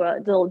into a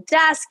little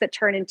desk that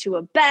turn into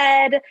a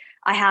bed.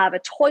 I have a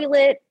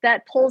toilet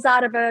that pulls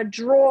out of a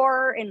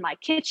drawer in my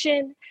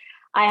kitchen.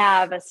 I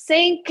have a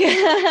sink.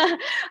 I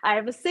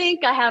have a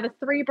sink. I have a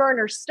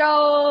 3-burner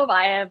stove.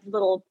 I have a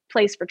little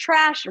place for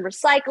trash and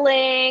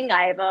recycling.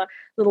 I have a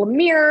little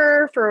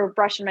mirror for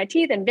brushing my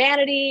teeth and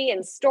vanity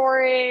and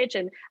storage.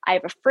 And I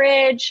have a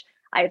fridge.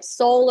 I have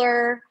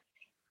solar.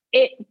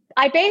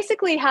 I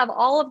basically have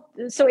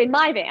so in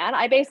my van,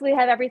 I basically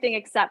have everything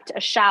except a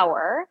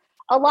shower.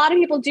 A lot of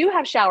people do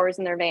have showers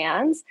in their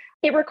vans.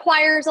 It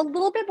requires a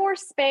little bit more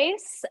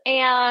space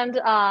and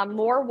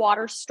more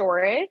water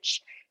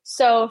storage.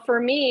 So for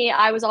me,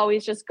 I was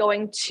always just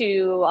going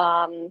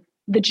to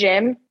the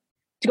gym,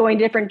 going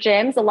to different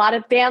gyms. A lot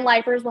of van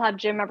lifers will have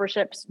gym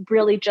memberships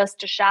really just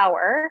to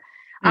shower,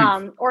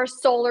 or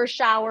solar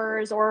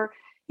showers, or,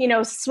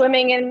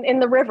 swimming in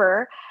the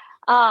river.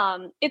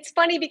 It's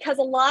funny because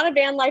a lot of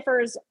van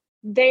lifers,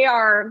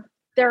 they're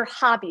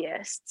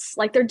hobbyists.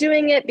 Like, they're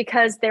doing it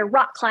because they're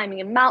rock climbing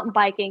and mountain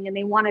biking and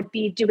they want to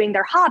be doing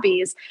their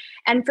hobbies.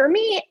 And for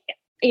me,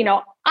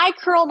 I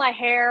curl my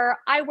hair,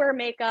 I wear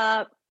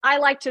makeup, I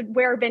like to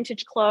wear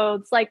vintage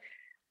clothes. Like,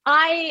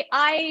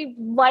 I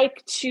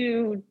like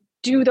to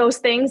do those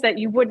things that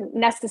you wouldn't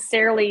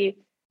necessarily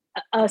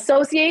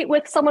associate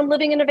with someone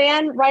living in a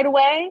van right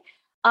away.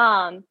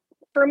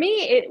 For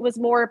me, it was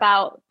more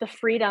about the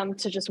freedom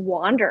to just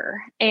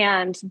wander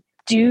and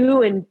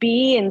do and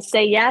be and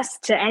say yes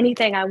to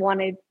anything I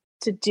wanted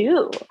to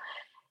do.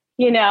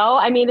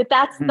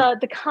 That's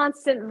the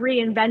constant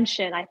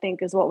reinvention, I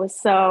think, is what was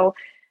so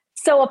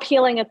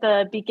appealing at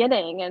the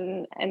beginning.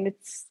 And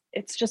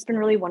it's just been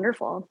really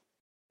wonderful.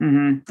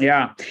 Mm-hmm.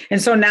 Yeah.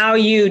 And so now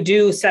you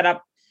do set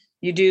up,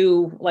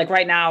 like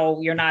right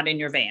now, you're not in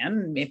your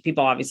van.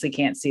 People obviously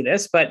can't see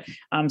this, but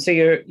so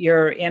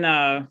you're in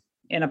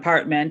an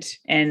apartment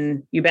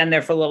and you've been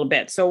there for a little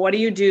bit. So what do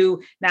you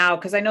do now?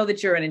 Because I know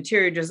that you're an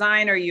interior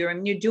designer. You're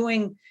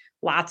doing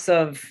lots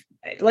of.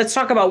 Let's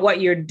talk about what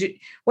you're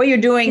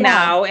doing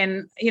now,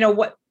 and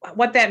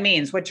what that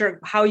means.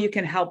 How you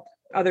can help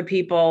other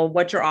people,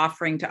 what you're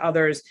offering to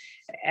others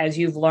as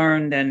you've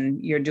learned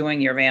and you're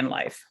doing your van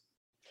life.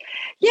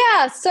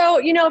 Yeah.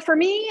 So, for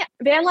me,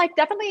 van life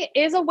definitely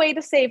is a way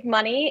to save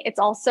money. It's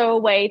also a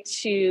way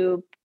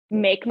to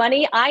make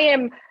money. I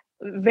am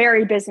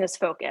very business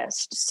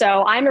focused.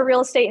 So I'm a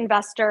real estate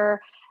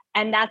investor,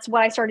 and that's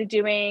what I started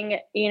doing.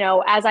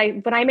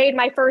 When I made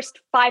my first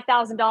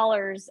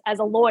 $5,000 as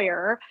a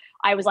lawyer,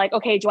 I was like,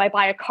 okay, do I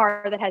buy a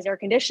car that has air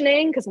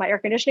conditioning because my air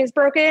conditioning is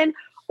broken,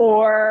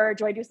 or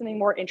do I do something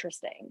more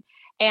interesting?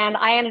 And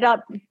I ended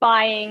up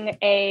buying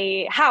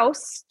a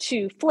house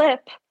to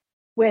flip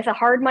with a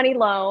hard money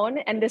loan.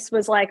 And this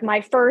was like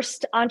my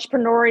first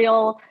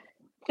entrepreneurial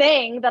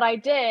thing that I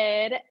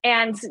did,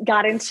 and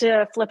got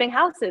into flipping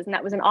houses. And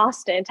that was in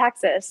Austin,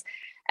 Texas.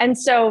 And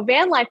so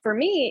van life for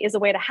me is a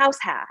way to house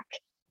hack.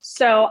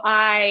 So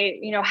I,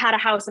 had a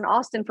house in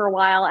Austin for a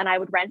while, and I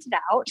would rent it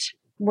out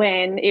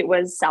when it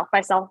was South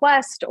by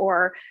Southwest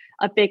or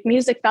a big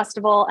music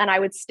festival. And I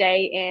would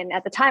stay in,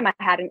 at the time I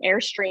had an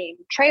Airstream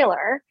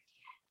trailer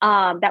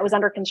that was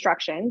under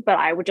construction, but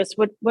I would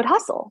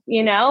hustle,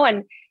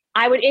 and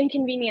I would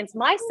inconvenience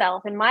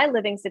myself in my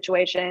living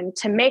situation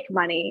to make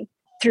money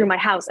through my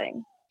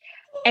housing.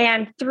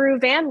 And through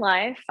van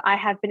life, I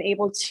have been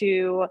able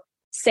to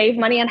save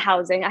money on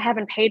housing. I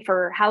haven't paid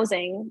for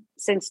housing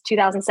since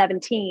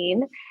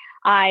 2017.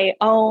 I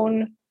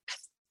own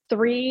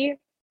 3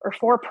 or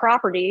 4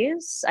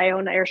 properties. I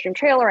own an Airstream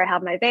trailer, I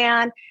have my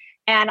van,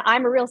 and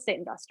I'm a real estate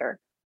investor.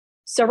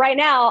 So right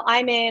now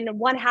I'm in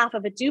one half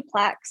of a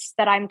duplex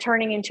that I'm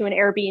turning into an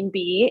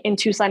Airbnb in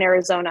Tucson,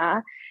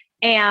 Arizona.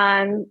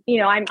 And,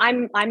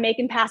 I'm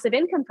making passive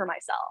income for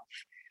myself.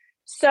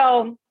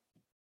 So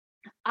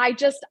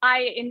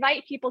I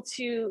invite people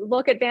to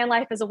look at van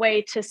life as a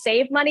way to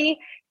save money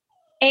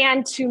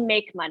and to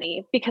make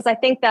money, because I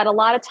think that a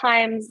lot of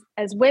times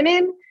as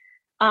women,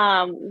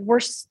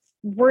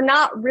 we're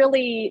not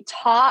really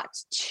taught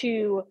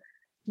to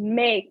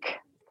make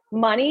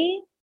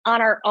money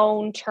on our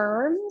own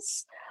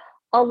terms.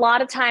 A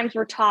lot of times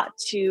we're taught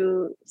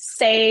to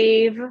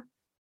save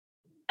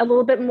a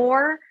little bit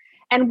more.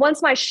 And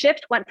once my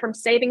shift went from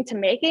saving to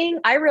making,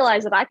 I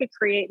realized that I could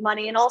create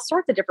money in all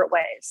sorts of different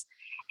ways.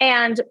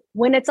 And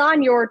when it's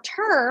on your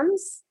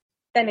terms,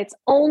 then it's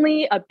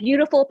only a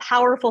beautiful,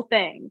 powerful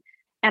thing.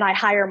 And I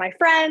hire my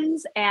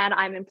friends and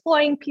I'm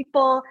employing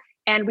people,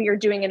 and we are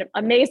doing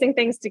amazing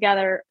things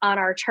together on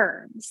our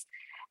terms.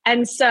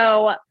 And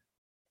so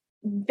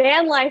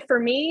van life for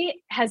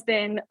me has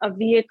been a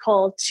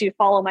vehicle to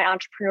follow my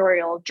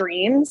entrepreneurial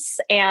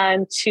dreams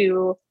and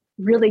to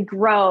really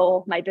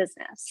grow my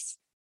business.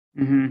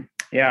 Mm-hmm.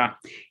 Yeah.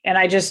 And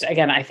I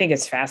think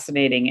it's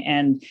fascinating.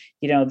 And,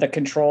 the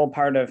control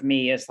part of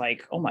me is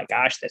like, oh my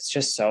gosh, that's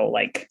just so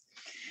like,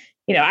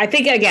 I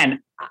think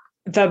again,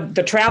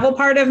 the travel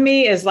part of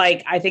me is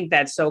like, I think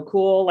that's so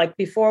cool. Like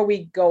before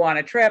we go on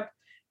a trip,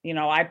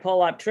 I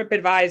pull up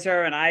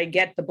TripAdvisor and I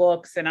get the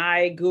books and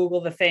I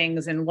Google the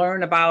things and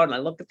learn about, and I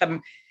look at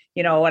them,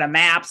 and a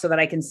map so that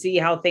I can see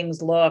how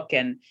things look.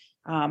 And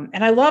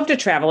I love to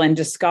travel and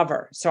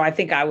discover. So I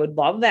think I would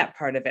love that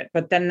part of it.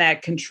 But then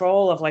that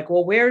control of like,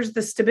 well, where's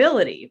the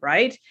stability,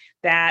 right?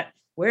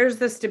 Where's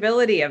the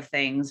stability of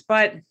things?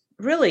 But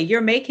really,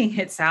 you're making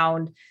it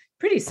sound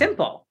pretty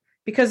simple,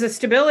 because the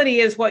stability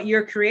is what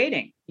you're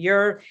creating.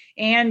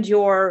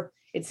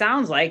 It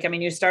sounds like, I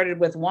mean, you started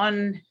with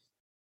one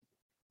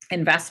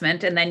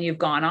investment and then you've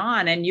gone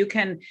on, and you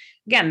can,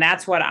 again,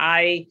 that's what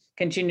I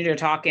continue to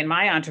talk in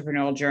my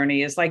entrepreneurial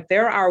journey, is like,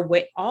 there are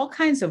all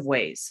kinds of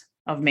ways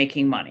of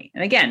making money.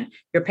 And again,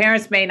 your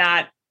parents may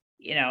not,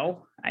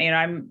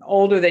 I'm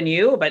older than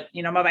you, but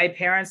my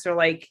parents are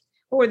like,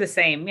 we're the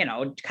same,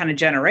 kind of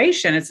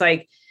generation. It's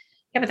like,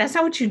 yeah, but that's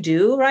not what you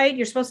do, right?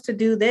 You're supposed to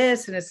do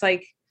this. And it's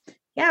like,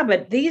 yeah,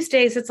 but these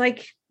days it's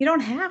like, you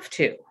don't have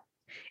to.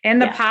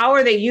 And the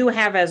power that you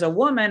have as a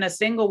woman, a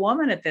single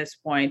woman at this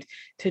point,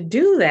 to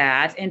do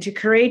that and to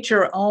create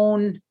your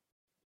own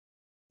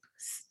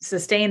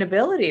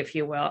sustainability, if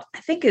you will, I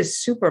think is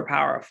super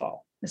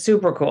powerful,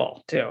 super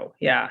cool too.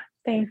 Yeah.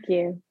 Thank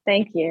you.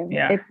 Thank you.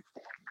 Yeah.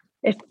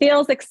 It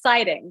feels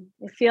exciting.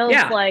 It feels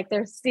like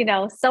there's,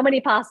 so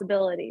many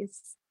possibilities.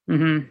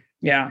 Mm-hmm.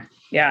 Yeah.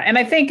 Yeah. And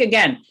I think,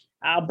 again,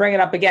 I'll bring it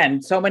up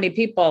again. So many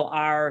people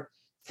are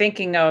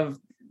thinking of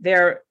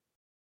their,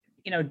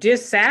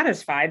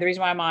 dissatisfied. The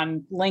reason why I'm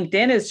on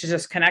LinkedIn is to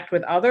just connect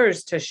with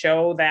others, to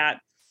show that,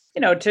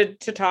 to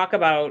talk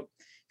about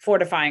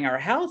fortifying our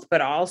health, but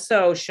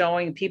also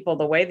showing people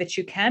the way that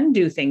you can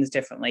do things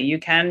differently. You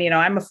can,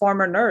 I'm a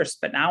former nurse,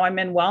 but now I'm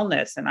in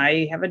wellness and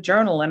I have a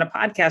journal and a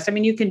podcast. I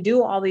mean, you can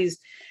do all these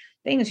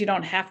things. You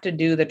don't have to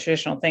do the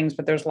traditional things,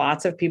 but there's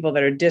lots of people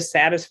that are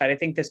dissatisfied. I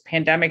think this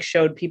pandemic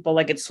showed people,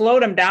 like, it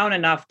slowed them down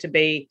enough to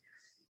be,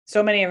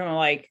 so many of them are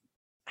like,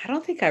 I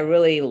don't think I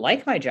really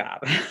like my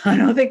job. I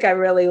don't think I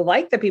really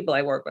like the people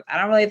I work with. I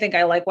don't really think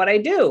I like what I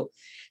do.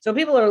 So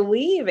people are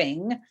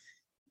leaving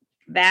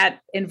that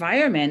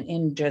environment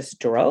in just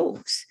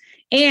droves.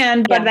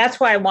 But that's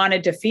why I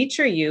wanted to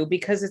feature you,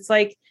 because it's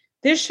like,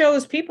 this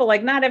shows people,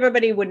 like, not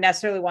everybody would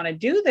necessarily want to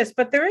do this,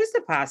 but there is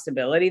the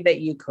possibility that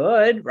you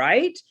could,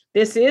 right?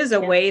 This is a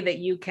way that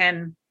you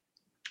can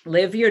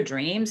live your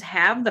dreams,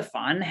 have the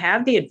fun,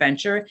 have the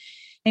adventure,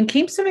 and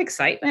keep some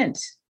excitement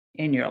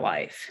in your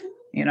life,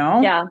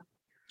 Yeah,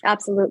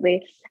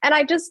 absolutely. And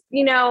I just,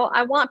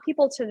 I want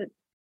people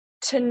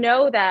to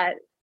know that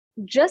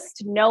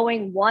just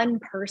knowing one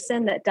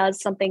person that does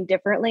something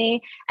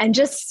differently and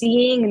just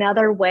seeing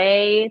another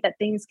way that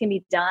things can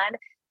be done,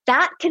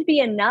 that can be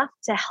enough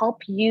to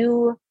help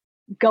you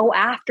go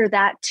after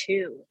that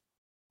too.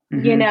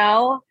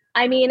 Mm-hmm.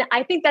 I mean,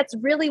 I think that's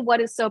really what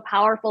is so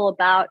powerful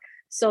about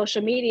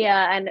social media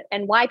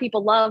and why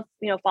people love,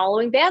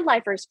 following van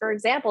lifers, for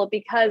example,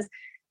 because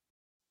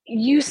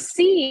you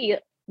see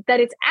that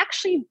it's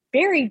actually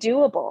very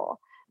doable.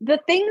 The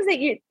things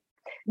that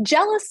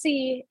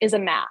jealousy is a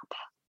map.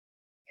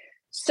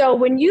 So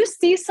when you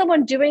see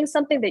someone doing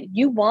something that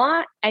you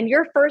want and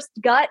your first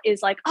gut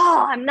is like,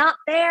 oh, I'm not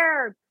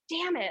there,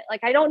 damn it.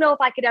 Like, I don't know if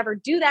I could ever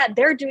do that.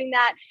 They're doing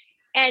that.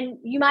 And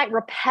you might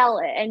repel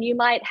it, and it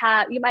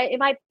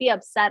might be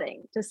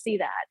upsetting to see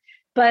that.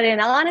 But in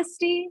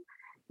honesty,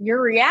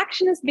 your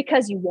reaction is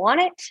because you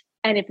want it.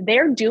 And if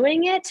they're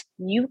doing it,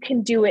 you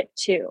can do it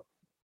too.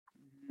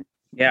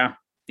 Yeah.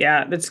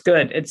 Yeah, that's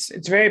good. It's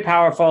very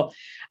powerful.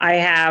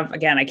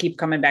 I keep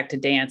coming back to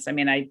dance. I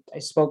mean, I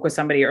spoke with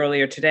somebody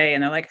earlier today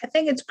and they're like, I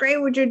think it's great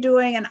what you're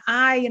doing. And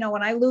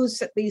when I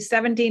lose these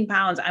 17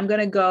 pounds, I'm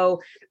going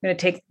to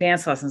take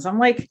dance lessons. I'm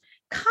like,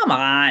 come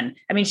on.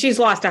 I mean, she's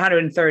lost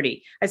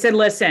 130. I said,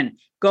 listen,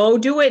 go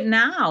do it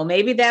now.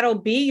 Maybe that'll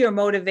be your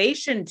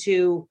motivation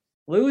to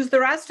lose the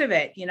rest of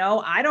it.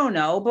 I don't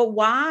know, but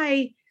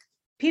why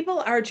people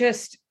are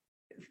just,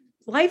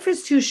 life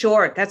is too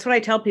short. That's what I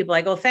tell people.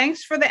 I go,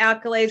 thanks for the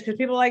accolades, because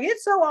people are like,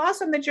 it's so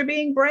awesome that you're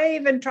being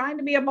brave and trying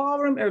to be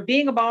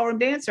being a ballroom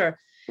dancer.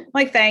 I'm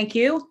like, thank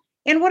you.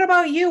 And what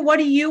about you? What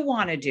do you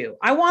want to do?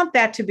 I want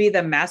that to be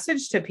the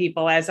message to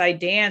people as I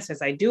dance,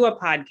 as I do a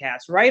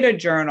podcast, write a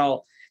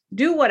journal,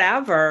 do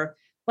whatever.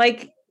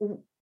 Like,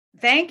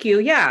 thank you.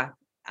 Yeah.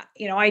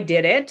 I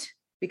did it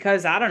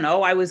because, I don't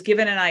know, I was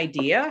given an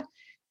idea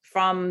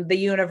from the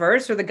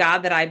universe or the God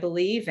that I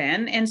believe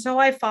in. And so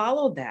I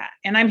followed that.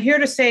 And I'm here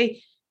to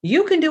say,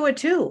 you can do it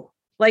too.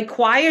 Like,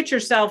 quiet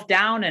yourself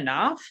down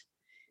enough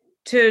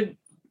to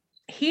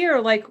hear,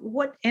 like,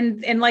 what,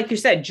 and like you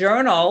said,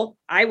 journal.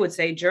 I would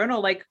say journal,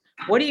 like,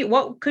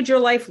 what could your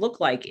life look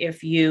like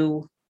if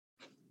you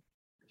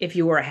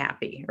were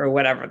happy, or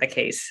whatever the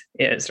case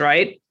is,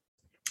 right?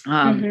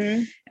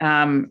 Or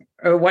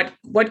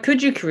what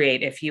could you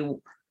create if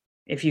you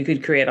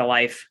could create a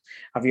life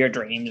of your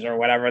dreams, or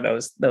whatever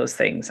those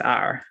things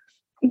are.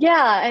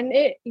 Yeah. And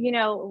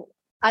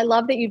I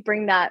love that you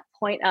bring that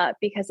point up,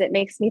 because it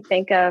makes me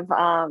think of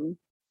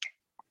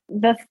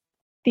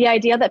the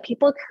idea that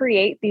people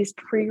create these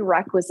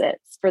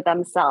prerequisites for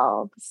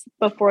themselves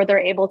before they're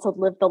able to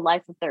live the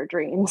life of their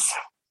dreams.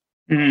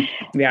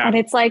 Mm-hmm. Yeah. And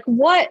it's like,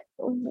 what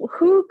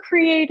who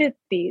created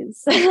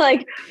these?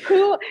 Like,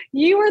 who,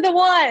 you were the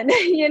one,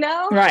 you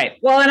know? Right.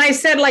 Well, and I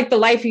said like the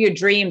life of your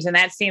dreams, and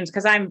that seems,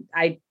 because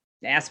I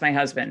asked my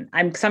husband,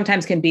 I'm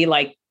sometimes can be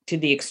like to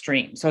the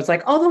extreme. So it's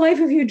like, oh, the life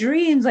of your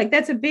dreams. Like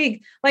that's a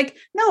big, like,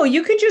 no,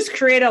 you could just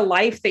create a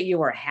life that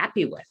you are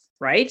happy with,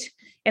 right?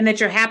 And that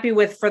you're happy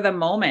with for the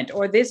moment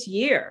or this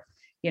year.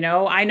 You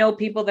know, I know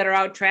people that are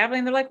out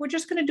traveling. They're like, we're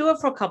just going to do it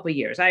for a couple of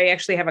years. I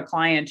actually have a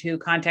client who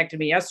contacted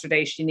me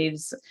yesterday. She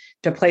needs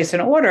to place an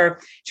order.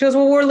 She goes,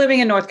 well, we're living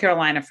in North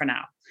Carolina for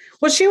now.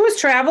 Well, she was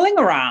traveling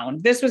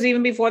around. This was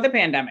even before the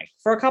pandemic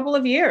for a couple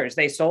of years.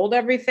 They sold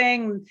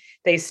everything.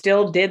 They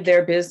still did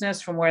their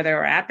business from where they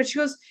were at. But she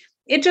goes,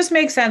 it just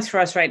makes sense for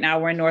us right now.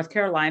 We're in North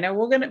Carolina.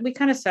 We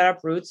kind of set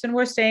up roots and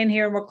we're staying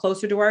here and we're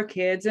closer to our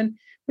kids. And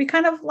we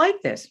kind of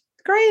like this.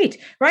 Great,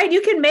 right? You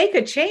can make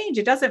a change.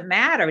 It doesn't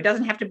matter. It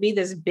doesn't have to be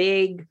this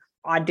big,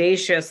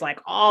 audacious,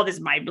 like, oh, this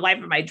is my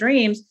life of my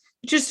dreams.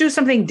 Just do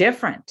something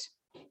different.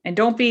 And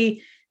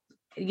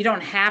you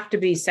don't have to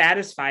be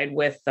satisfied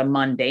with the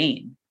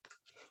mundane.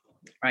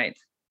 Right.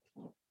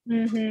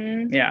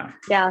 Mm-hmm. Yeah,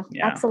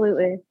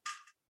 absolutely.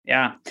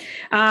 Yeah.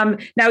 Now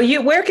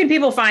where can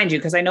people find you?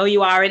 Because I know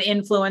you are an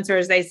influencer,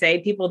 as they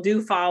say. People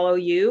do follow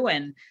you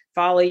and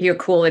follow your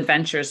cool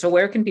adventures. So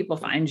where can people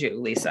find you,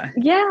 Lisa?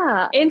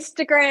 Yeah.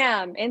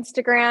 Instagram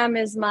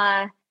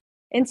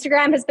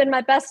has been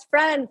my best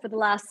friend for the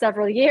last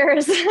several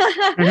years.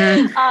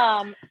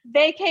 Mm-hmm.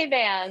 Vacay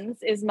Vans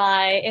is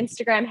my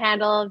Instagram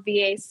handle,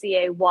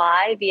 VACAY,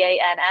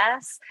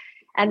 VANS.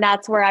 And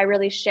that's where I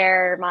really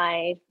share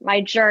my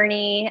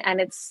journey. And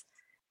it's,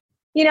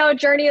 you know, a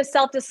journey of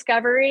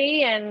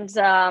self-discovery and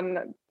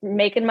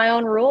making my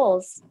own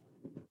rules.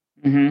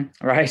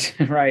 Mm-hmm. Right.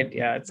 Right.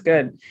 Yeah, it's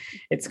good.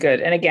 It's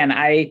good. And again,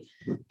 I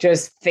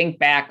just think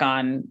back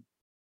on,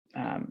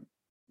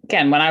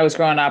 again, when I was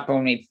growing up,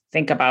 when we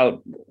think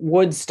about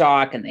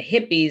Woodstock and the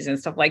hippies and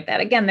stuff like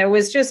that, again,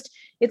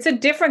 it's a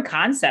different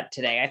concept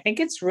today. I think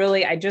it's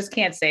really, I just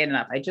can't say it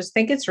enough. I just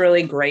think it's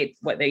really great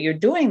that you're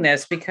doing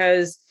this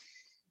because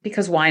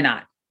why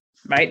not?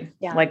 Right?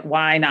 Yeah. Like,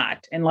 why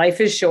not? And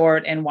life is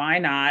short and why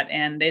not?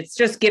 And it's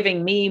just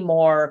giving me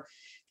more,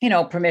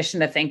 permission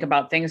to think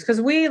about things. Cause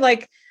we,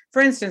 like,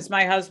 for instance,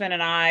 my husband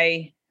and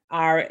I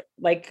are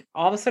like,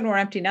 all of a sudden we're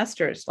empty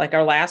nesters. Like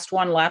our last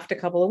one left a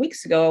couple of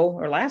weeks ago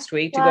or last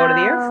week to go to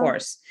the Air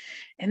Force.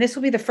 And this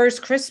will be the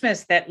first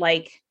Christmas that,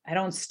 like, I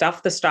don't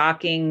stuff the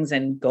stockings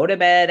and go to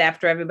bed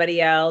after everybody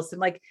else. And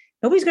like,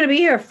 nobody's going to be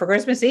here for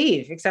Christmas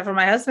Eve except for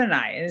my husband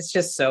and I. And it's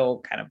just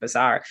so kind of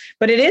bizarre,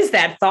 but it is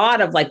that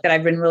thought of like, that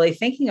I've been really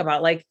thinking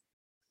about, like,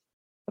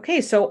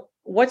 okay, so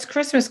what's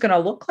Christmas going to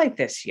look like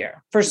this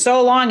year? For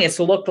so long, it's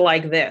looked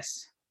like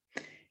this.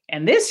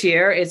 And this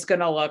year it's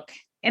going to look,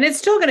 and it's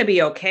still going to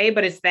be okay,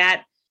 but it's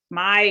that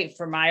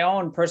for my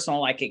own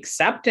personal, like,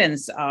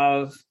 acceptance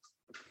of,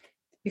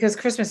 because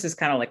Christmas is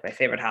kind of like my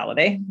favorite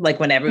holiday, like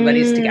when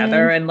everybody's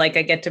together and like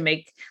I get to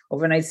make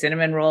overnight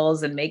cinnamon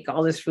rolls and make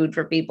all this food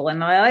for people.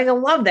 And I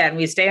love that. And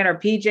we stay in our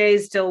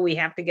PJs till we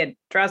have to get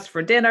dressed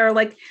for dinner.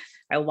 Like,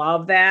 I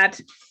love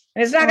that.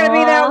 And it's not going to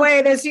be that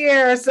way this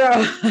year. So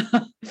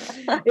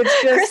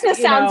it's just,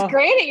 Christmas sounds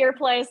great at your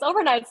place.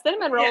 Overnight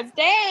cinnamon rolls.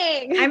 Yeah.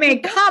 Dang. I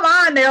mean, come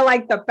on. They're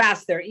like the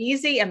best. They're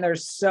easy and they're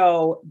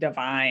so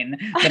divine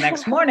the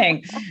next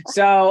morning.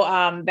 So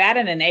that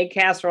and an egg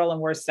casserole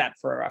and we're set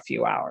for a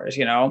few hours,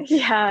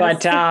 Yeah.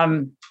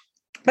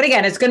 But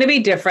again, it's going to be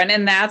different.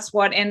 And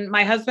and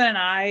my husband and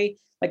I,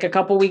 like a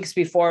couple of weeks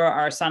before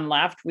our son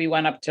left, we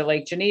went up to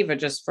Lake Geneva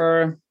just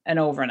for an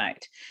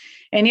overnight.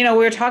 And, we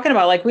were talking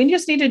about, like, we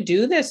just need to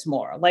do this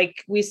more.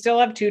 Like, we still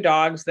have 2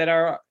 dogs that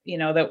are,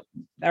 that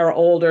are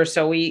older.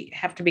 So we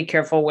have to be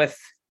careful with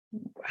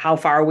how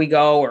far we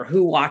go or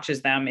who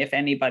watches them, if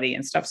anybody,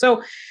 and stuff.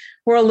 So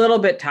we're a little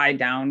bit tied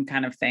down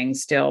kind of thing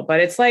still. But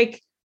it's like,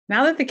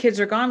 now that the kids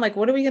are gone, like,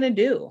 what are we going to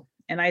do?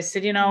 And I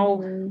said,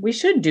 we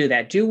should do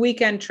that. Do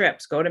weekend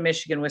trips, go to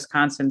Michigan,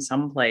 Wisconsin,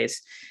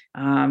 someplace,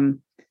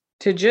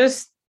 to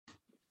just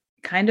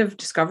kind of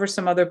discover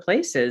some other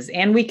places.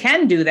 And we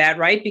can do that,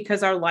 right?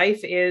 Because our life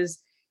is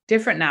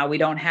different now. We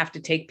don't have to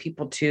take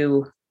people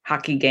to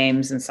hockey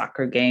games and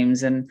soccer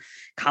games and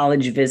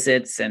college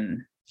visits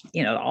and,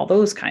 all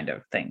those kind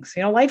of things.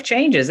 Life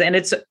changes and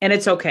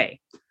it's okay.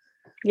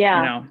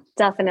 Yeah,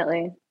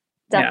 definitely.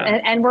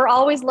 Yeah. And we're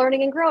always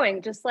learning and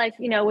growing, just like,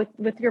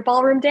 with your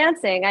ballroom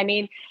dancing. I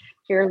mean,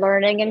 you're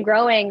learning and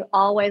growing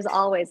always,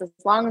 as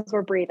long as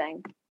we're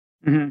breathing.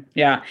 Mm-hmm.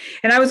 Yeah.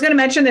 And I was going to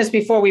mention this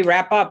before we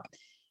wrap up,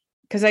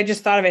 because I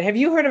just thought of it. Have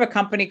you heard of a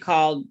company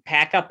called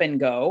Pack Up and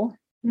Go?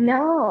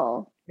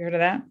 No. You heard of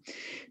that?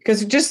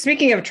 Because just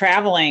speaking of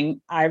traveling,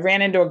 I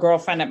ran into a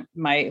girlfriend at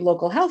my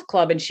local health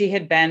club and she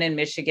had been in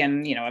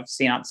Michigan. I've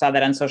saw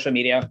that on social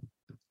media.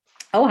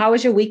 Oh, how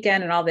was your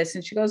weekend and all this?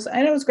 And she goes,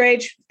 I know it was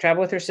great. She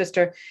traveled with her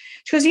sister.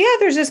 She goes, yeah,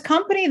 there's this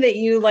company that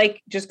you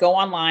like, just go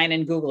online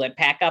and Google it,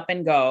 Pack Up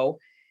and Go.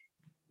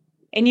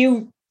 And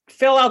you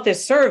fill out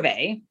this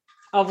survey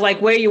of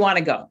like where you want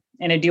to go.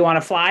 And do you want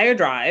to fly or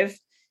drive?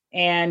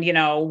 And,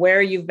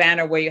 where you've been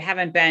or where you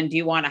haven't been. Do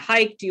you want to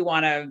hike? Do you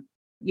want to,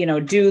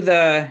 do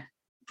the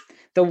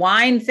the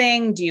wine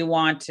thing? Do you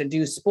want to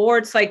do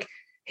sports, like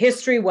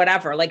history,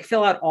 whatever, like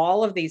fill out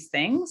all of these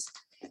things.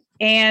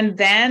 And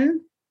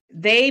then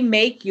they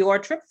make your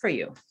trip for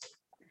you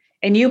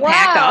and you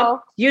pack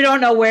up. You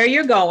don't know where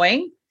you're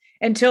going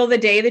until the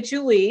day that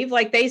you leave.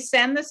 Like they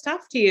send the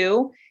stuff to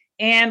you.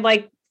 And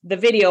like the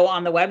video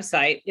on the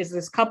website is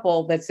this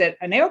couple that's at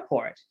an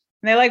airport.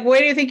 And they're like, where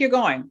do you think you're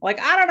going? Like,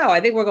 I don't know. I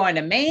think we're going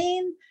to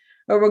Maine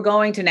or we're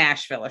going to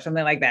Nashville or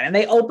something like that. And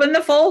they open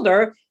the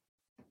folder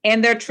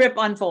and their trip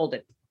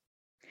unfolded.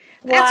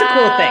 That's a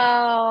cool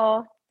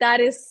thing. That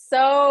is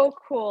so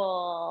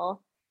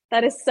cool.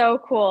 That is so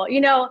cool.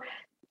 You know,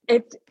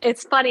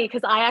 it's funny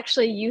because I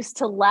actually used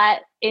to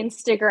let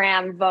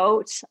Instagram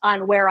vote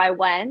on where I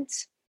went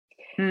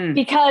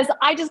because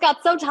I just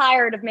got so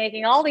tired of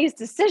making all these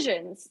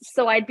decisions.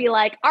 So I'd be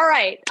like, all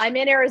right, I'm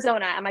in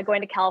Arizona. Am I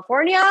going to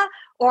California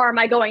or am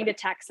I going to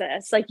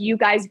Texas? Like, you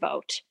guys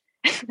vote.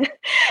 And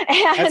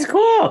that's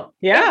cool.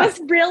 Yeah. It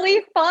was really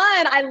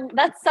fun.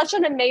 That's such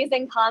an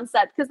amazing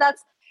concept because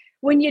that's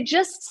when you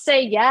just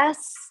say yes.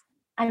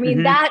 I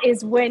mean, that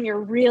is when you're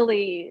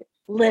really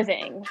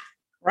living.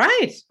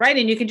 Right.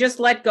 And you can just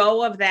let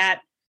go of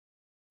that.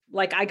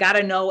 Like, I got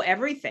to know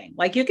everything.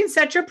 Like, you can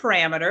set your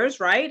parameters,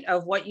 right,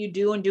 of what you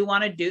do and do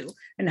want to do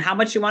and how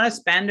much you want to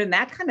spend and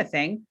that kind of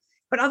thing.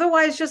 But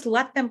otherwise, just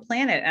let them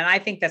plan it. And I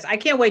think I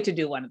can't wait to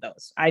do one of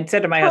those. I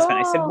said to my husband,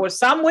 I said, well,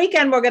 some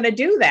weekend we're going to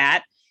do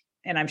that.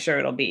 And I'm sure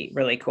it'll be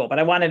really cool. But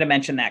I wanted to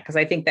mention that because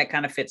I think that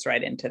kind of fits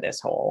right into this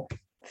whole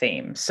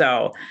theme.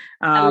 So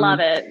I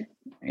love it.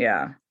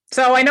 Yeah.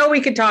 So I know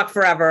we could talk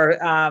forever,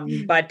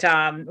 but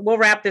we'll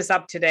wrap this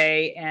up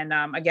today. And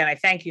again, I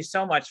thank you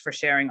so much for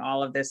sharing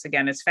all of this.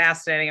 Again, it's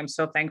fascinating. I'm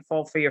so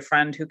thankful for your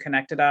friend who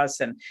connected us,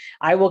 and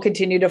I will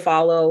continue to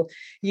follow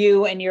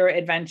you and your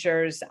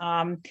adventures.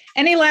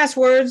 Any last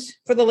words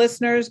for the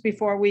listeners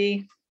before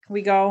we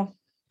go?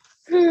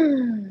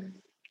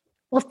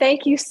 Well,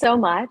 thank you so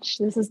much.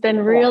 This has been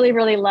really,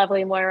 really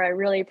lovely, Moira. I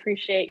really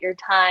appreciate your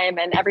time,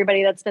 and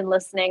everybody that's been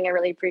listening, I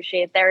really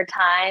appreciate their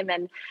time.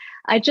 And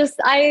I just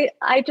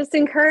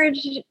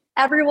encourage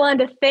everyone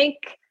to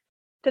think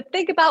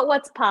about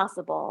what's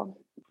possible.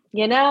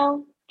 You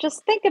know,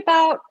 just think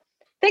about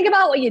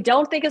what you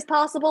don't think is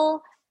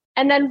possible,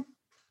 and then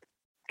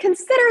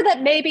consider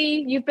that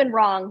maybe you've been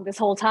wrong this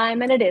whole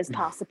time and it is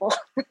possible.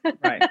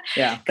 Right.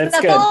 Yeah.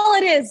 That's good. all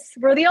it is.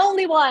 We're the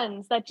only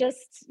ones that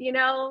just,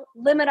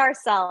 limit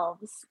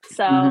ourselves.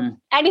 So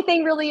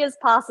anything really is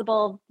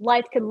possible.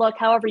 Life can look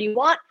however you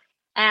want,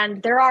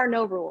 and there are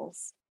no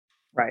rules.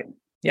 Right.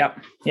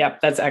 Yep.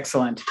 That's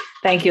excellent.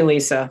 Thank you,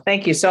 Lisa.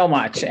 Thank you so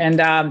much. And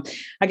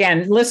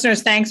again,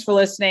 listeners, thanks for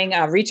listening.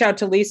 Reach out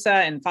to Lisa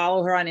and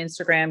follow her on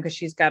Instagram because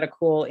she's got a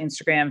cool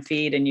Instagram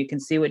feed and you can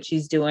see what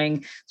she's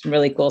doing. Some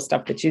really cool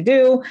stuff that you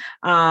do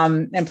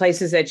and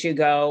places that you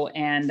go.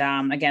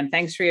 And again,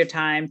 thanks for your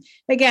time.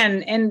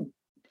 Again, and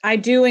I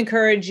do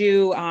encourage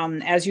you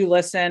as you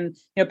listen,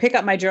 pick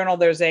up my journal.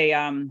 There's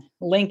a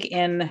link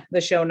in the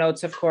show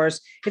notes, of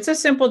course. It's a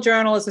simple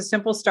journal. It's a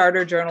simple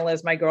starter journal,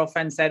 as my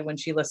girlfriend said when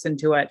she listened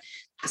to it,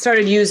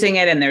 started using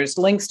it. And there's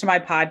links to my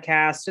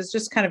podcast. It's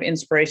just kind of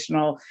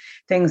inspirational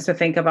things to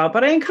think about.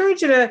 But I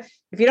encourage you to,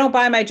 if you don't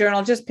buy my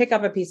journal, just pick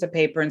up a piece of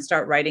paper and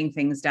start writing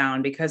things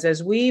down. Because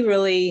as we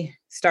really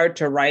start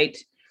to write,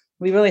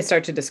 we really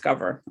start to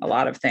discover a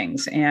lot of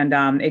things, and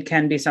it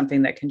can be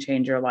something that can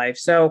change your life.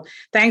 So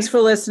thanks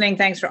for listening.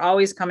 Thanks for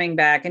always coming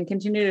back, and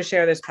continue to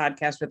share this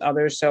podcast with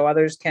others so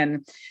others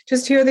can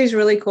just hear these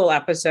really cool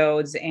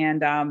episodes.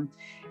 And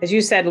as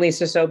you said,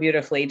 Lisa, so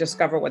beautifully,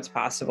 discover what's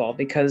possible,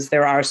 because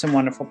there are some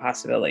wonderful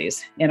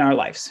possibilities in our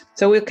lives.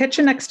 So we'll catch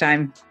you next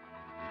time.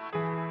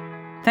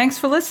 Thanks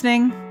for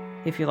listening.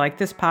 If you like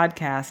this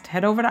podcast,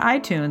 head over to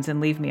iTunes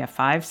and leave me a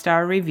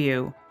 5-star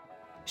review.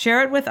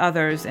 Share it with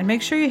others and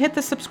make sure you hit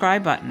the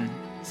subscribe button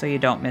so you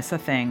don't miss a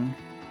thing.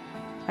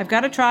 I've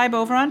got a tribe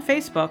over on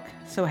Facebook,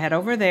 so head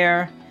over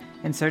there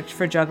and search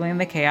for Juggling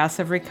the Chaos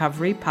of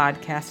Recovery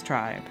Podcast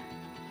Tribe.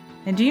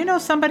 And do you know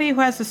somebody who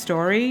has a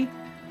story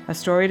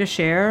to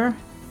share,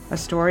 a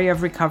story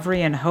of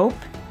recovery and hope?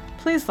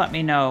 Please let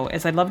me know,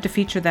 as I'd love to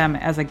feature them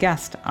as a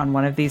guest on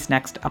one of these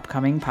next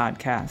upcoming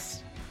podcasts.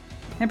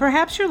 And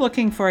perhaps you're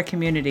looking for a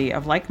community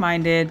of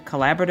like-minded,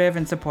 collaborative,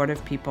 and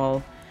supportive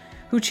people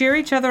who cheer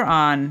each other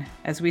on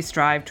as we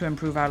strive to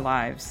improve our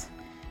lives.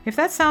 If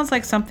that sounds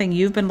like something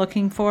you've been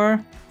looking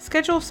for,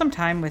 schedule some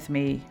time with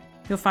me.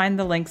 You'll find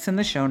the links in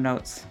the show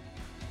notes.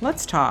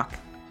 Let's talk,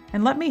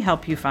 and let me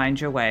help you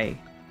find your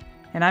way.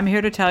 And I'm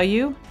here to tell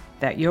you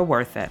that you're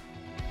worth it.